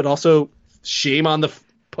defense, but also shame on the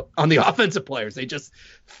offensive players. They just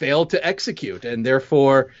failed to execute. And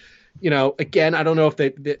therefore, again, I don't know if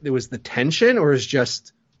there was the tension or it was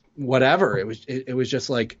just whatever. It was just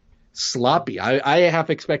like sloppy. I half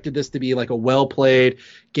expected this to be like a well played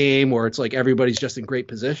game where it's like everybody's just in great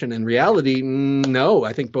position. In reality, no.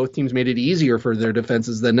 I think both teams made it easier for their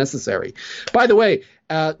defenses than necessary. By the way,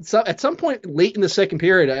 so at some point late in the second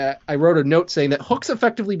period, I wrote a note saying that hooks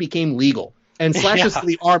effectively became legal and slashes to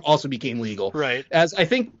the arm also became legal. Right. As I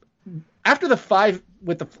think after the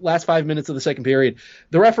last 5 minutes of the second period,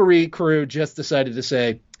 the referee crew just decided to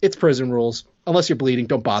say, it's prison rules. Unless you're bleeding,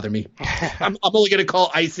 don't bother me. I'm only going to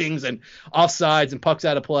call icings and offsides and pucks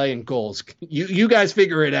out of play and goals. You guys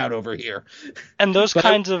figure it out over here. And those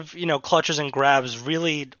kinds of, clutches and grabs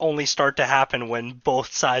really only start to happen when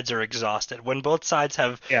both sides are exhausted. When both sides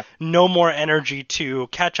have no more energy to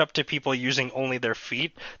catch up to people using only their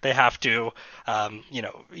feet. They have to,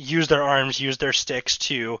 use their arms, use their sticks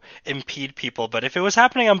to impede people. But if it was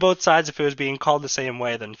happening on both sides, if it was being called the same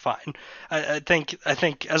way, then fine. I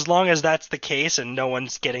think as long as that's the case and no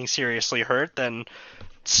one's getting seriously hurt, then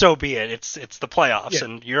so be it. It's the playoffs,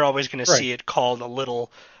 and you're always going to see it called a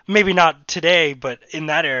little, maybe not today, but in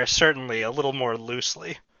that era certainly a little more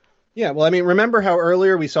loosely. Yeah, well, I mean, remember how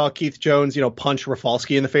earlier we saw Keith Jones, punch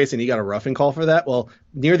Rafalski in the face and he got a roughing call for that? Well,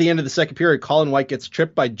 near the end of the second period, Colin White gets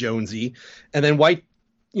tripped by Jonesy, and then White,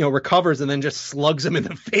 recovers and then just slugs him in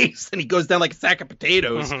the face, and he goes down like a sack of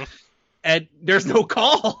potatoes. Mm-hmm. And there's no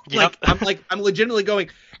call. Yep. I'm legitimately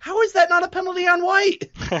going, how is that not a penalty on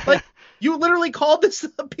White? Like, you literally called this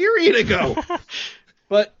a period ago.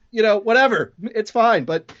 But, whatever. It's fine.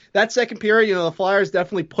 But that second period, the Flyers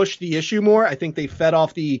definitely pushed the issue more. I think they fed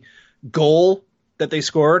off the goal that they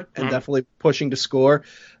scored and definitely pushing to score.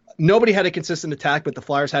 Nobody had a consistent attack, but the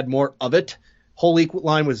Flyers had more of it. Holik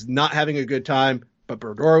line was not having a good time, but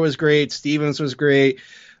Brodeur was great. Stevens was great.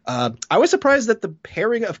 I was surprised that the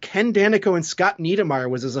pairing of Ken Danico and Scott Niedermayer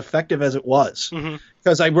was as effective as it was.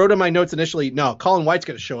 Because I wrote in my notes initially, no, Colin White's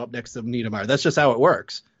going to show up next to Niedermayer. That's just how it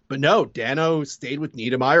works. But no, Dano stayed with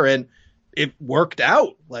Niedermayer, and it worked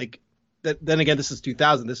out. Like, then again, this is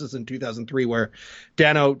 2000. This is in 2003 where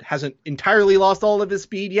Dano hasn't entirely lost all of his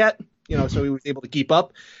speed yet, so he was able to keep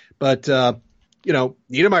up. But,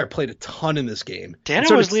 Niedermayer played a ton in this game.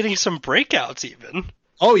 Dano was leading some breakouts even.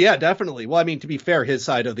 Oh, yeah, definitely. Well, I mean, to be fair, his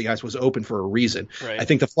side of the ice was open for a reason. Right. I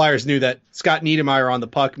think the Flyers knew that Scott Niedermayer on the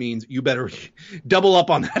puck means you better double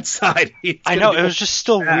up on that side. I know, it was just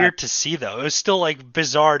still weird to see, though. It was still, like,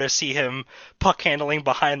 bizarre to see him puck handling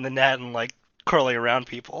behind the net and, like, curling around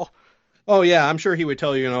people. Oh, yeah, I'm sure he would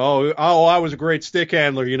tell you, I was a great stick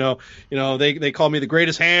handler, they call me the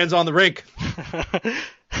greatest hands on the rink.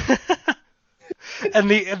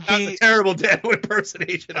 And That's a terrible Dano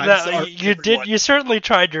impersonation. I'm sorry. You certainly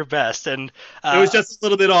tried your best, and it was just a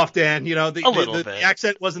little bit off, Dan. The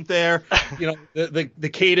accent wasn't there. The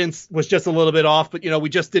cadence was just a little bit off, but we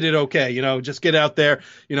just did it okay. Just get out there.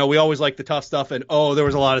 We always like the tough stuff, and there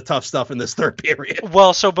was a lot of tough stuff in this third period.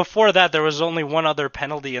 Well, so before that, there was only one other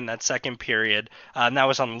penalty in that second period, and that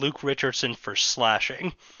was on Luke Richardson for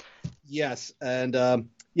slashing. Yes, and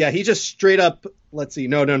he just straight up. Let's see.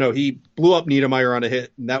 No. He blew up Niedermayer on a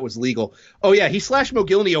hit, and that was legal. Oh, yeah. He slashed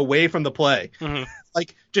Mogilny away from the play. Mm-hmm.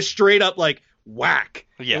 Like, just straight up, like, whack.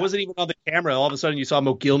 Yeah. It wasn't even on the camera. All of a sudden, you saw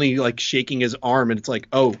Mogilny, like, shaking his arm, and it's like,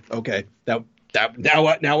 oh, okay. Now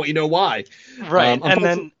you know why. Right.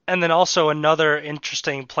 And then also another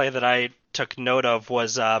interesting play that I took note of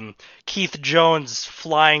was Keith Jones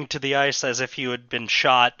flying to the ice as if he had been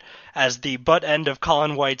shot, as the butt end of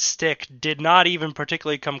Colin White's stick did not even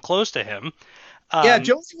particularly come close to him.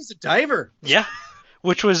 Jonesy was a diver. Yeah,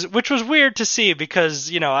 which was weird to see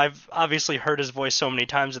because I've obviously heard his voice so many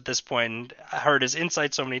times at this point, and heard his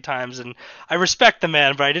insight so many times, and I respect the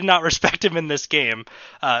man, but I did not respect him in this game.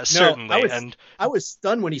 Certainly, I was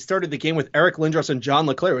stunned when he started the game with Eric Lindros and John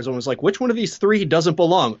LeClair. It was almost like, which one of these three doesn't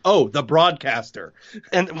belong? Oh, the broadcaster.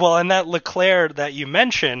 And that LeClair that you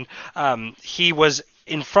mentioned, he was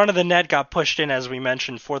in front of the net, got pushed in, as we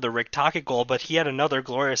mentioned, for the Rick Tocchet goal, but he had another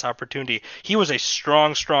glorious opportunity. He was a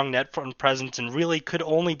strong net front presence and really could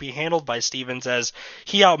only be handled by Stevens, as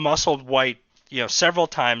he outmuscled White several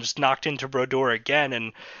times, knocked into Brodeur again,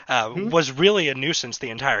 and was really a nuisance the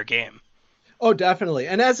entire game. Oh, definitely.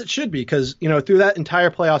 And as it should be, because, through that entire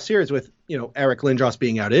playoff series with, Eric Lindros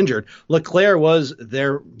being out injured, LeClair was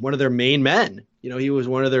one of their main men. He was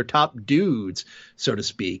one of their top dudes, so to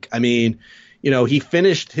speak. I mean, he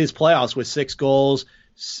finished his playoffs with 6 goals,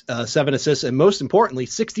 7 assists, and most importantly,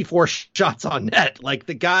 64 shots on net. Like,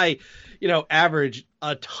 the guy, averaged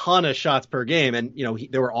a ton of shots per game, and,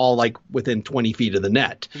 they were all like within 20 feet of the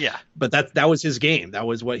net. Yeah. But that was his game. That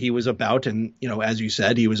was what he was about. And, as you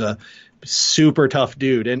said, he was a super tough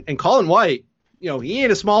dude. And Colin White, he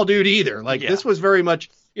ain't a small dude either. Like, This was very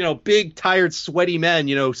much, big, tired, sweaty men,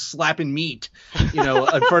 slapping meat, in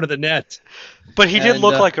front of the net. But he did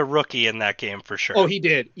look like a rookie in that game for sure. Oh, he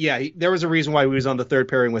did. Yeah, there was a reason why he was on the third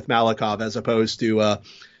pairing with Malakhov as opposed to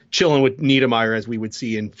chilling with Niedermayer, as we would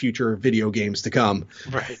see in future video games to come.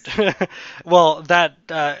 Right. Well,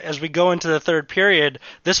 as we go into the third period,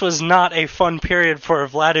 this was not a fun period for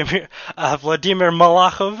Vladimir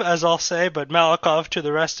Malakhov, as I'll say, but Malakhov to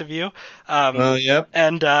the rest of you. Yep.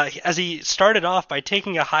 And as he started off by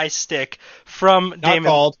taking a high stick from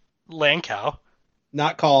Damon Lankow.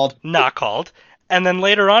 Not called. And then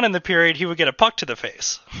later on in the period, he would get a puck to the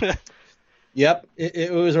face. Yep.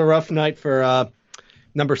 It was a rough night for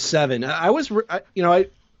number 7. I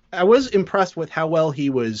was impressed with how well he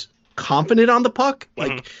was confident on the puck.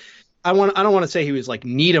 Like, I don't want to say he was like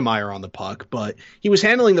Niedermayer on the puck, but he was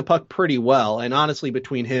handling the puck pretty well. And honestly,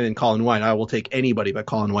 between him and Colin White, I will take anybody but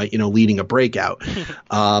Colin White, leading a breakout. Pretty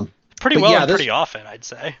well, and pretty often, I'd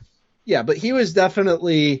say. Yeah, but he was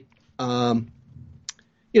definitely,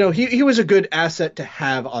 he was a good asset to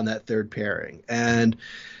have on that third pairing. And,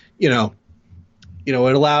 it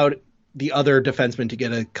allowed the other defenseman to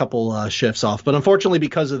get a couple shifts off. But unfortunately,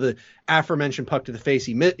 because of the aforementioned puck to the face,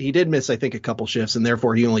 he did miss, I think, a couple shifts, and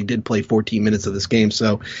therefore he only did play 14 minutes of this game.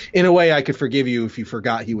 So in a way, I could forgive you if you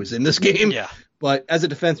forgot he was in this game. Yeah. But as a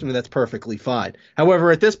defenseman, that's perfectly fine.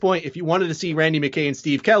 However, at this point, if you wanted to see Randy McKay and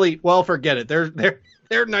Steve Kelly, well, forget it.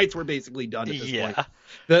 Their nights were basically done at this point.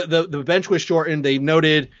 The bench was shortened. They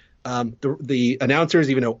noted the announcers,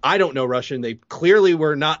 even though I don't know Russian, they clearly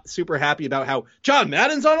were not super happy about how John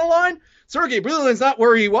Madden's on the line. Sergei Brilin's not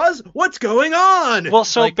where he was. What's going on? Well,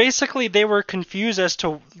 so basically they were confused as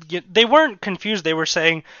to... They weren't confused. They were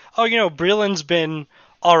saying, Brilin's been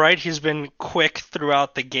all right. He's been quick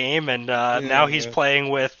throughout the game, and now he's playing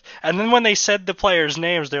with... And then when they said the players'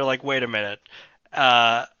 names, they're like, wait a minute.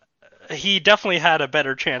 He definitely had a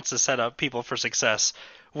better chance to set up people for success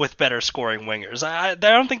with better scoring wingers. I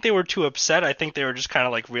don't think they were too upset. I think they were just kind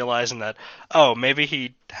of like realizing that, maybe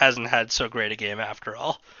he hasn't had so great a game after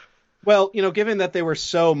all. Well, given that they were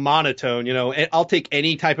so monotone, I'll take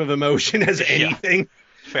any type of emotion as anything.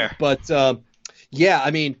 Fair. But, Yeah,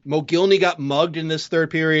 I mean, Mogilny got mugged in this third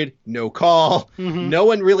period, no call. Mm-hmm. No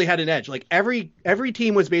one really had an edge. Like every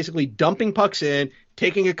team was basically dumping pucks in,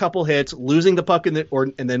 taking a couple hits, losing the puck and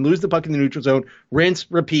then lose the puck in the neutral zone,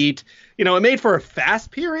 rinse, repeat. You know, it made for a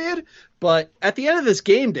fast period, but at the end of this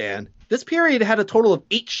game, Dan, this period had a total of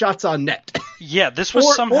 8 shots on net. Yeah, this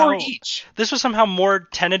was somehow each. This was somehow more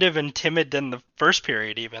tentative and timid than the first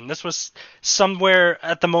period even. This was somewhere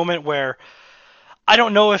at the moment where I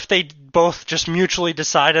don't know if they both just mutually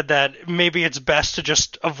decided that maybe it's best to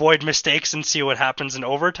just avoid mistakes and see what happens in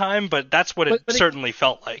overtime, but that's what it certainly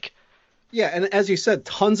felt like. Yeah, and as you said,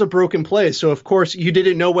 tons of broken plays. So, of course, you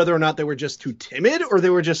didn't know whether or not they were just too timid or they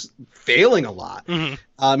were just failing a lot. Mm-hmm.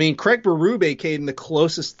 I mean, Craig Berube came the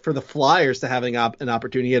closest for the Flyers to having an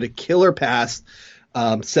opportunity. He had a killer pass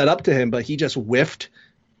set up to him, but he just whiffed.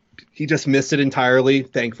 He just missed it entirely,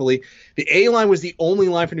 thankfully. The A-line was the only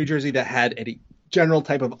line for New Jersey that had any general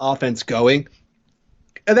type of offense going.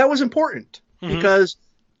 And that was important because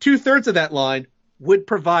 2/3 of that line would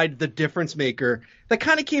provide the difference maker that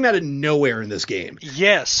kind of came out of nowhere in this game.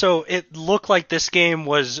 Yeah, so it looked like this game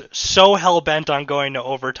was so hell-bent on going to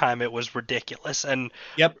overtime it was ridiculous. And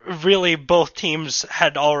really both teams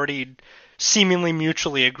had already seemingly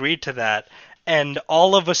mutually agreed to that. And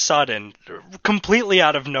all of a sudden, completely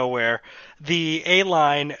out of nowhere, the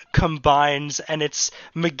A-line combines, and it's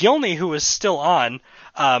Mogilny who is still on.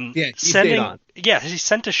 He stayed on. Yeah, he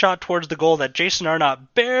sent a shot towards the goal that Jason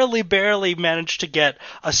Arnott barely managed to get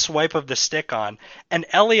a swipe of the stick on. And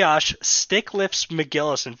Elias stick lifts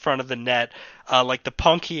McGillis in front of the net like the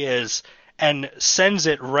punk he is, and sends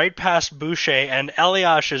it right past Boucher, and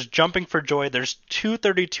Elias is jumping for joy. There's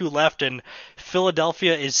 2:32 left, and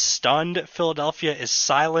Philadelphia is stunned. Philadelphia is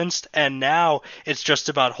silenced, and now it's just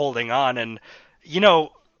about holding on. And, you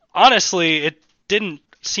know, honestly, it didn't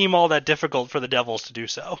seem all that difficult for the Devils to do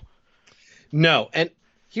so. No, and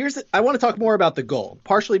I want to talk more about the goal,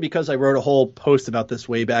 partially because I wrote a whole post about this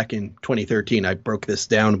way back in 2013. I broke this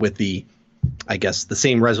down with the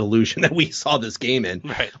same resolution that we saw this game in,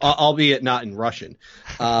 right. Albeit not in Russian.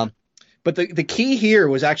 But the key here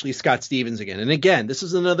was actually Scott Stevens again. And again, this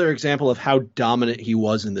is another example of how dominant he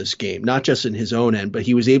was in this game, not just in his own end, but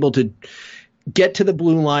he was able to get to the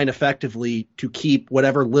blue line effectively to keep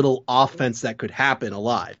whatever little offense that could happen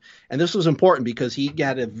alive. And this was important because he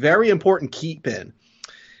had a very important keep in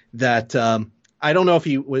that I don't know if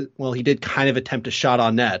he did kind of attempt a shot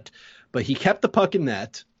on net, but he kept the puck in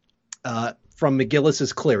net from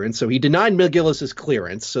McGillis's clearance. So he denied McGillis's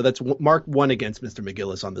clearance. So that's mark 1 against Mr.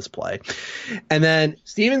 McGillis on this play. And then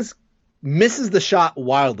Stevens misses the shot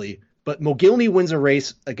wildly, but Mogilny wins a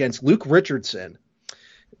race against Luke Richardson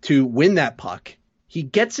to win that puck. He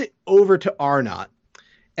gets it over to Arnott,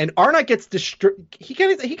 and Arnott gets he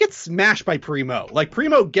gets smashed by Primo. Like,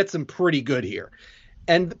 Primo gets him pretty good here.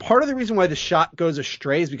 And part of the reason why the shot goes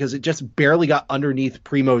astray is because it just barely got underneath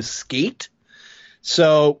Primo's skate.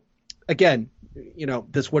 So again, you know,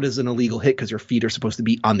 this what is an illegal hit because your feet are supposed to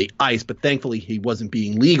be on the ice, but thankfully he wasn't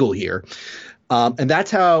being legal here. And that's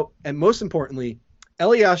how, and most importantly,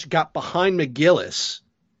 Elias got behind McGillis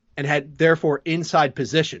and had therefore inside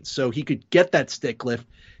position. So he could get that stick lift,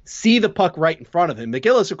 see the puck right in front of him.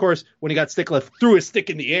 McGillis, of course, when he got stick lift, threw his stick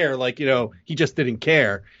in the air like, you know, he just didn't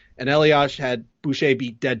care. And Elias had Boucher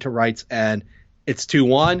beat dead to rights, and it's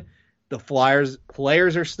 2-1. The Flyers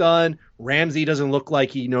players are stunned. Ramsey doesn't look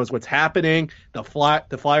like he knows what's happening. The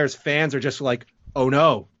Flyers fans are just like, oh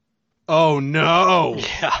no. Oh no.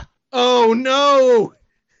 Yeah. Oh no.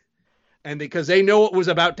 And because they know what was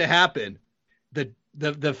about to happen,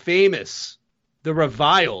 the famous, the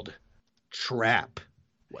reviled trap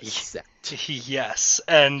was set. Yes.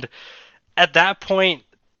 And at that point,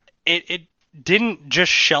 it didn't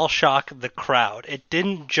just shell shock the crowd. It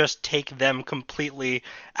didn't just take them completely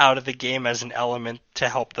out of the game as an element to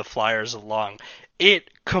help the Flyers along. It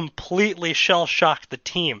completely shell shocked the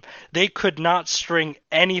team. They could not string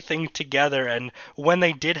anything together, and when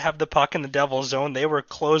they did have the puck in the Devil's zone, they were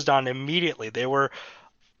closed on immediately. They were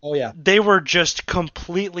just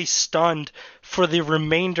completely stunned for the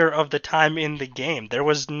remainder of the time in the game. There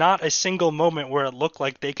was not a single moment where it looked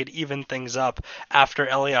like they could even things up after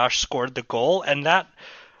Elias scored the goal. And that,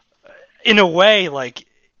 in a way, like,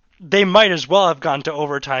 they might as well have gone to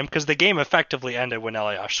overtime because the game effectively ended when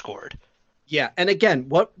Elias scored. Yeah, and again,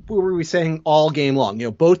 what were we saying all game long? You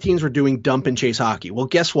know, both teams were doing dump and chase hockey. Well,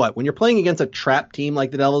 guess what? When you're playing against a trap team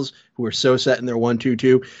like the Devils, who are so set in their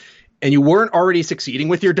 1-2-2, and you weren't already succeeding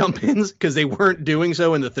with your dump ins because they weren't doing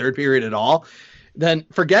so in the third period at all, then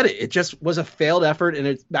forget it. It just was a failed effort, and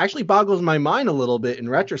it actually boggles my mind a little bit in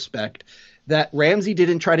retrospect that Ramsey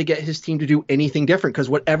didn't try to get his team to do anything different because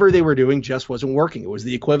whatever they were doing just wasn't working. It was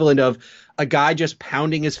the equivalent of a guy just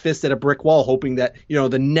pounding his fist at a brick wall, hoping that,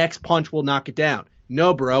 the next punch will knock it down.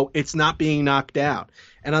 No, bro, it's not being knocked down.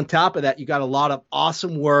 And on top of that, you got a lot of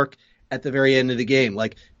awesome work at the very end of the game.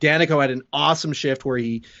 Like Danico had an awesome shift where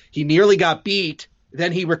he nearly got beat.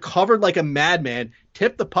 Then he recovered like a madman,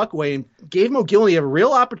 tipped the puck away, and gave Mogilny a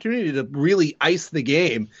real opportunity to really ice the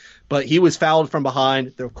game. But he was fouled from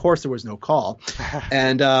behind. Of course, there was no call.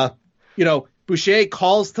 And, Boucher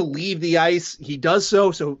calls to leave the ice. He does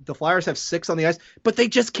so the Flyers have 6 on the ice, but they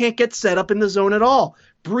just can't get set up in the zone at all.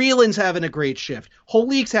 Breland's having a great shift.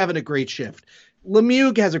 Holik's having a great shift.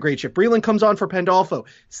 Lemieux has a great shift. Breland comes on for Pandolfo.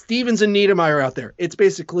 Stevens and Niedermayer out there. It's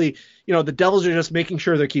basically, the Devils are just making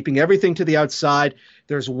sure they're keeping everything to the outside.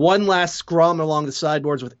 There's one last scrum along the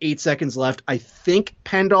sideboards with 8 seconds left. I think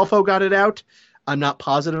Pandolfo got it out. I'm not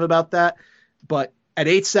positive about that. But at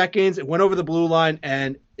 8 seconds, it went over the blue line,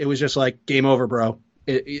 and it was just like, game over, bro.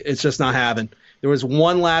 It's just not happening. There was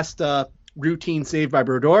one last routine save by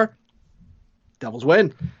Brodeur. Devils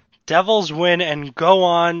win. Devils win and go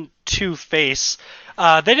on to face.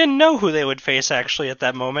 They didn't know who they would face actually at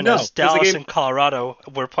that moment, as Dallas and Colorado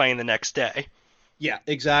were playing the next day. Yeah,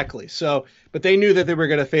 exactly. So, but they knew that they were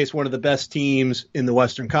going to face one of the best teams in the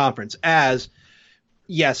Western Conference.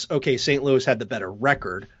 Yes, okay, St. Louis had the better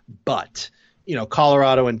record, but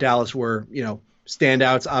Colorado and Dallas were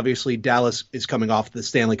standouts. Obviously, Dallas is coming off the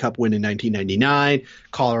Stanley Cup win in 1999.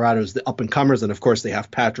 Colorado's the up-and-comers, and of course they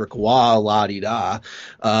have Patrick Roy, la-di-da.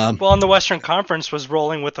 Well, and the Western Conference was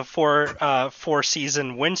rolling with a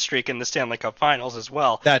four-season win streak in the Stanley Cup Finals as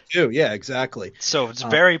well. That too, yeah, exactly. So it's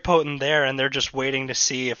very potent there, and they're just waiting to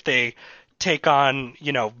see if they take on,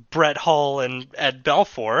 Brett Hull and Ed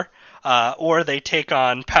Belfour, or they take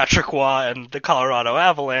on Patrick Roy and the Colorado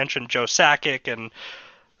Avalanche and Joe Sakic, and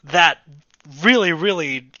that really,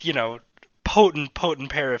 really, potent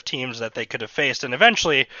pair of teams that they could have faced. And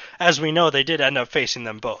eventually, as we know, they did end up facing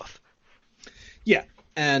them both. Yeah,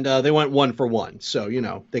 and they went 1-for-1. So,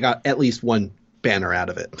 they got at least one banner out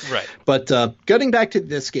of it. Right. But getting back to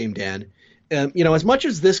this game, Dan, as much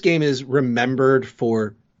as this game is remembered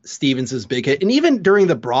for Stevens' big hit, and even during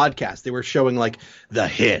the broadcast, they were showing like the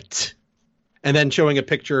hit and then showing a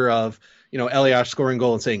picture of, Elias scoring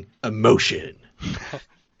goal and saying emotion.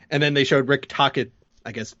 And then they showed Rick Tocchet,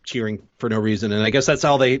 I guess, cheering for no reason. And I guess that's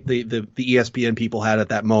all the ESPN people had at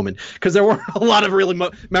that moment, because there were a lot of really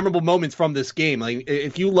memorable moments from this game. Like,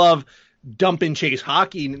 if you love dump and chase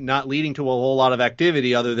hockey, not leading to a whole lot of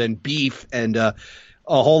activity other than beef and a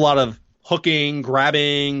whole lot of hooking,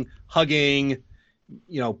 grabbing, hugging,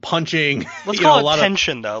 punching. Let's call it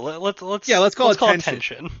tension, though. Let's call it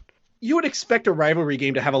tension. You would expect a rivalry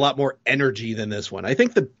game to have a lot more energy than this one. I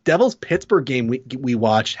think the Devils-Pittsburgh game we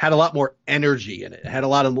watched had a lot more energy in it. It had a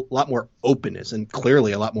lot more openness and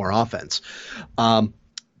clearly a lot more offense. But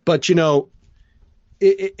it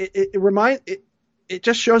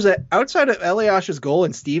just shows that outside of Elias's goal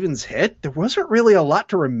and Stevens' hit, there wasn't really a lot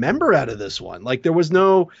to remember out of this one. Like, there was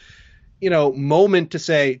no moment to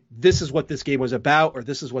say this is what this game was about, or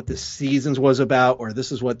this is what this season was about, or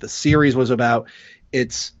this is what the series was about.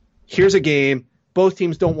 Here's a game. Both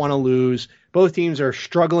teams don't want to lose. Both teams are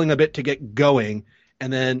struggling a bit to get going.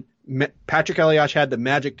 And then Patrick Elias had the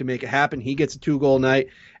magic to make it happen. He gets a 2-goal night.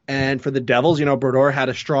 And for the Devils, Brodeur had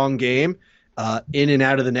a strong game in and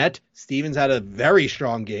out of the net. Stevens had a very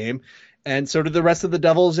strong game. And so did the rest of the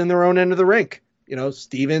Devils in their own end of the rink.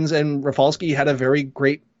 Stevens and Rafalski had a very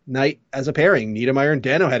great night as a pairing. Niedermayer and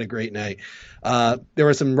Dano had a great night. There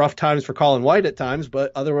were some rough times for Colin White at times,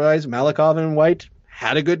 but otherwise Malakhov and White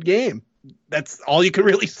had a good game. That's all you can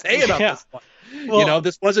really say about this one. Well,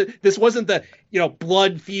 this wasn't the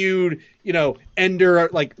blood feud, ender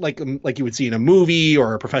like you would see in a movie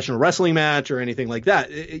or a professional wrestling match or anything like that.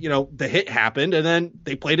 The hit happened and then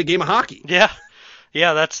they played a game of hockey. Yeah,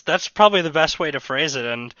 that's probably the best way to phrase it.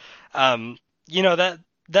 And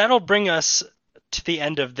that'll bring us to the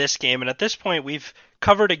end of this game. And at this point, we've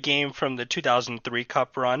covered a game from the 2003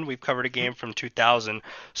 Cup run. We've covered a game from 2000.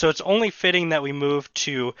 So it's only fitting that we move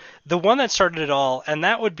to the one that started it all, and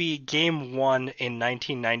that would be Game 1 in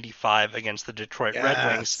 1995 against the Detroit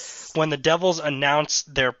Red Wings, when the Devils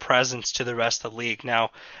announced their presence to the rest of the league. Now,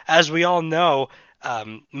 as we all know,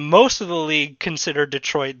 most of the league considered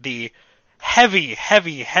Detroit the heavy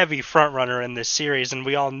front runner in this series, and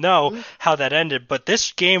we all know how that ended. But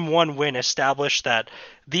this Game 1 win established that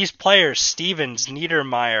these players, Stevens,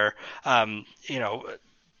 Niedermayer,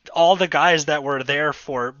 all the guys that were there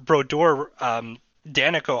for Brodeur,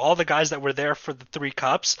 Danico, all the guys that were there for the 3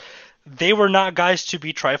 Cups, they were not guys to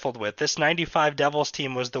be trifled with. This 95 Devils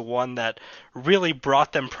team was the one that really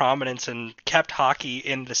brought them prominence and kept hockey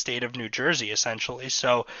in the state of New Jersey, essentially.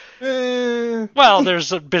 So, well,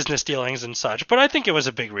 there's business dealings and such, but I think it was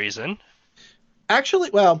a big reason. Actually,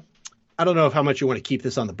 well, I don't know how much you want to keep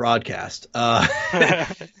this on the broadcast,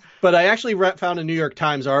 but I actually found a New York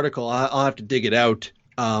Times article. I'll have to dig it out,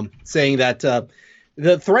 saying that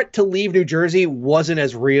the threat to leave New Jersey wasn't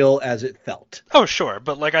as real as it felt. Oh, sure.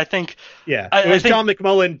 But like, I think, it was John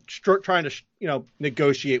McMullen trying to,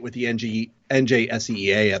 negotiate with the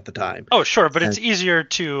NJSEA at the time. Oh, sure. But it's easier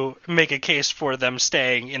to make a case for them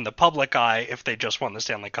staying in the public eye if they just won the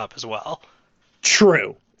Stanley Cup as well.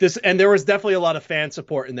 True. And there was definitely a lot of fan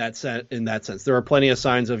support in that sense. There were plenty of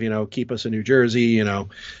signs of, keep us in New Jersey,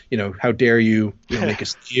 how dare you, make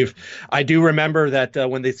us leave. I do remember that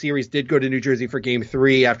when the series did go to New Jersey for Game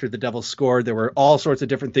 3 after the Devils scored, there were all sorts of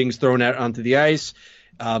different things thrown out onto the ice,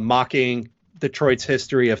 mocking Detroit's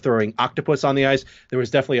history of throwing octopus on the ice. There was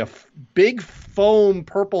definitely a big foam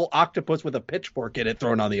purple octopus with a pitchfork in it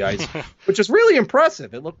thrown on the ice, which is really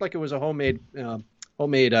impressive. It looked like it was a homemade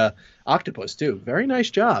octopus too. Very nice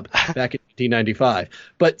job back in 1995.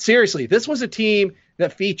 But seriously, this was a team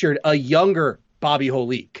that featured a younger Bobby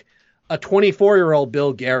Holik, a 24-year-old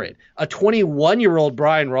Bill Garrett, a 21-year-old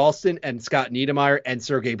Brian Ralston, and Scott Niedermayer and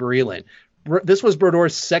Sergei Bareillan. This was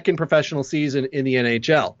Brodor's second professional season in the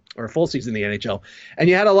NHL, or a full season in the NHL. And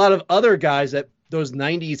you had a lot of other guys that those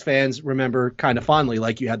 90s fans remember kind of fondly,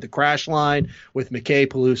 like you had the Crash line with McKay,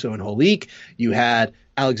 Peluso, and Holik. You had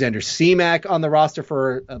Alexander Semak on the roster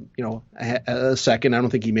for a second. I don't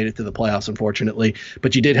think he made it to the playoffs, unfortunately.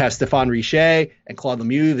 But you did have Stéphane Richer and Claude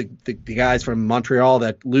Lemieux, the guys from Montreal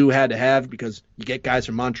that Lou had to have because you get guys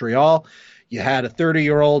from Montreal. You had a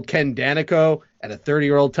 30-year-old Ken Danico and a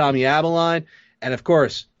 30-year-old Tommy Abeline. And, of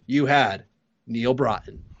course, you had Neil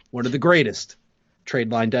Broughton, one of the greatest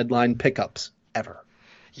trade line deadline pickups ever.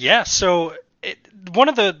 Yeah, so one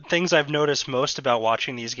of the things I've noticed most about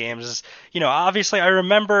watching these games is, obviously I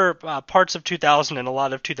remember parts of 2000 and a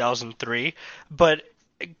lot of 2003, but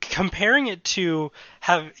comparing it to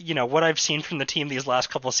what I've seen from the team these last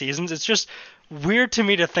couple of seasons, it's just weird to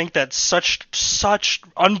me to think that such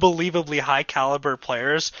unbelievably high caliber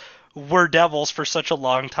players were Devils for such a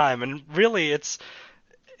long time. And really it's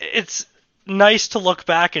nice to look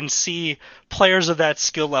back and see players of that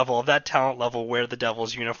skill level, of that talent level, wear the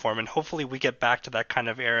Devils uniform, and hopefully we get back to that kind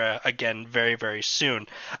of era again very, very soon.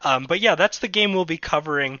 But yeah, that's the game we'll be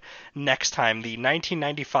covering next time, the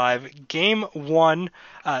 1995 Game 1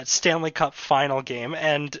 Stanley Cup final game,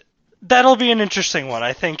 and that'll be an interesting one.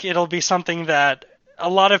 I think it'll be something that a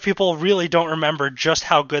lot of people really don't remember just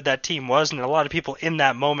how good that team was, and a lot of people in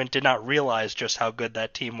that moment did not realize just how good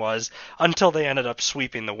that team was until they ended up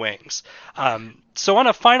sweeping the Wings. So on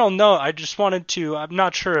a final note, I just wanted to, I'm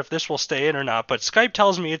not sure if this will stay in or not, but Skype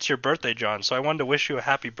tells me it's your birthday, John, so I wanted to wish you a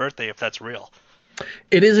happy birthday if that's real.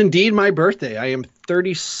 It is indeed my birthday. I am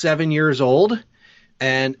 37 years old.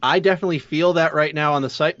 And I definitely feel that right now on the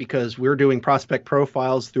site because we're doing prospect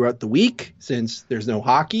profiles throughout the week since there's no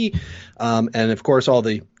hockey. And, of course, all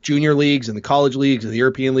the junior leagues and the college leagues and the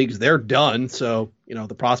European leagues, they're done. So,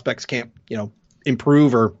 the prospects can't,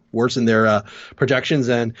 improve or worsen their projections.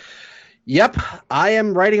 And, yep, I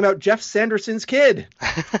am writing about Jeff Sanderson's kid.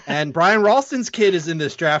 And Brian Ralston's kid is in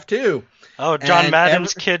this draft, too. Oh, John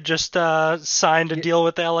Madden's kid just signed a deal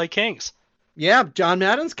with the LA Kings. Yeah, John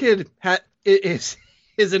Madden's kid is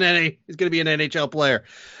going to be an NHL player.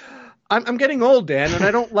 I'm getting old, Dan, and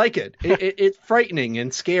I don't like it. It's frightening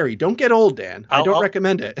and scary. Don't get old, Dan. I don't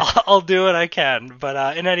recommend it. I'll do what I can.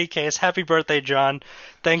 But in any case, happy birthday, John.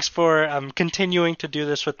 Thanks for continuing to do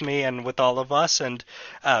this with me and with all of us, and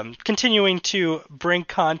continuing to bring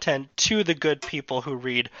content to the good people who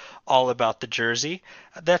read all about the jersey.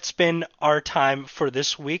 That's been our time for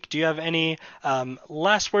this week. Do you have any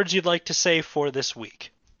last words you'd like to say for this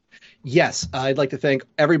week? Yes, I'd like to thank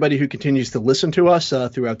everybody who continues to listen to us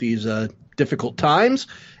throughout these difficult times.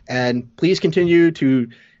 And please continue to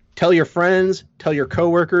tell your friends, tell your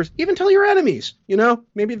coworkers, even tell your enemies.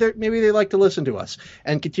 Maybe they like to listen to us.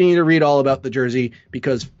 And continue to read all about the jersey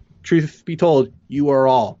because, truth be told, you are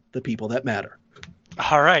all the people that matter.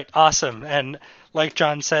 All right, awesome. And like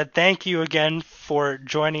John said, thank you again for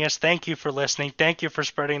joining us. Thank you for listening. Thank you for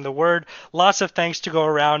spreading the word. Lots of thanks to go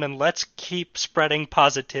around, and let's keep spreading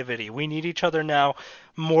positivity. We need each other now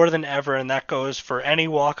more than ever, and that goes for any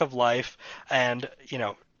walk of life. And,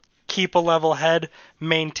 keep a level head,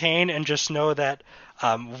 maintain, and just know that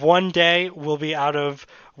one day we'll be out of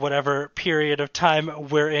whatever period of time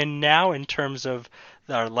we're in now in terms of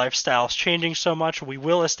our lifestyle's changing so much. We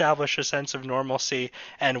will establish a sense of normalcy,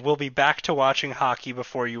 and we'll be back to watching hockey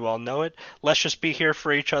before you all know it. Let's just be here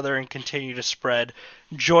for each other and continue to spread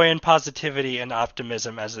joy and positivity and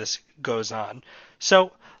optimism as this goes on.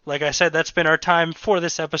 So, like I said, that's been our time for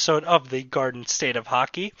this episode of the Garden State of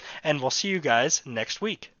Hockey, and we'll see you guys next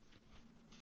week.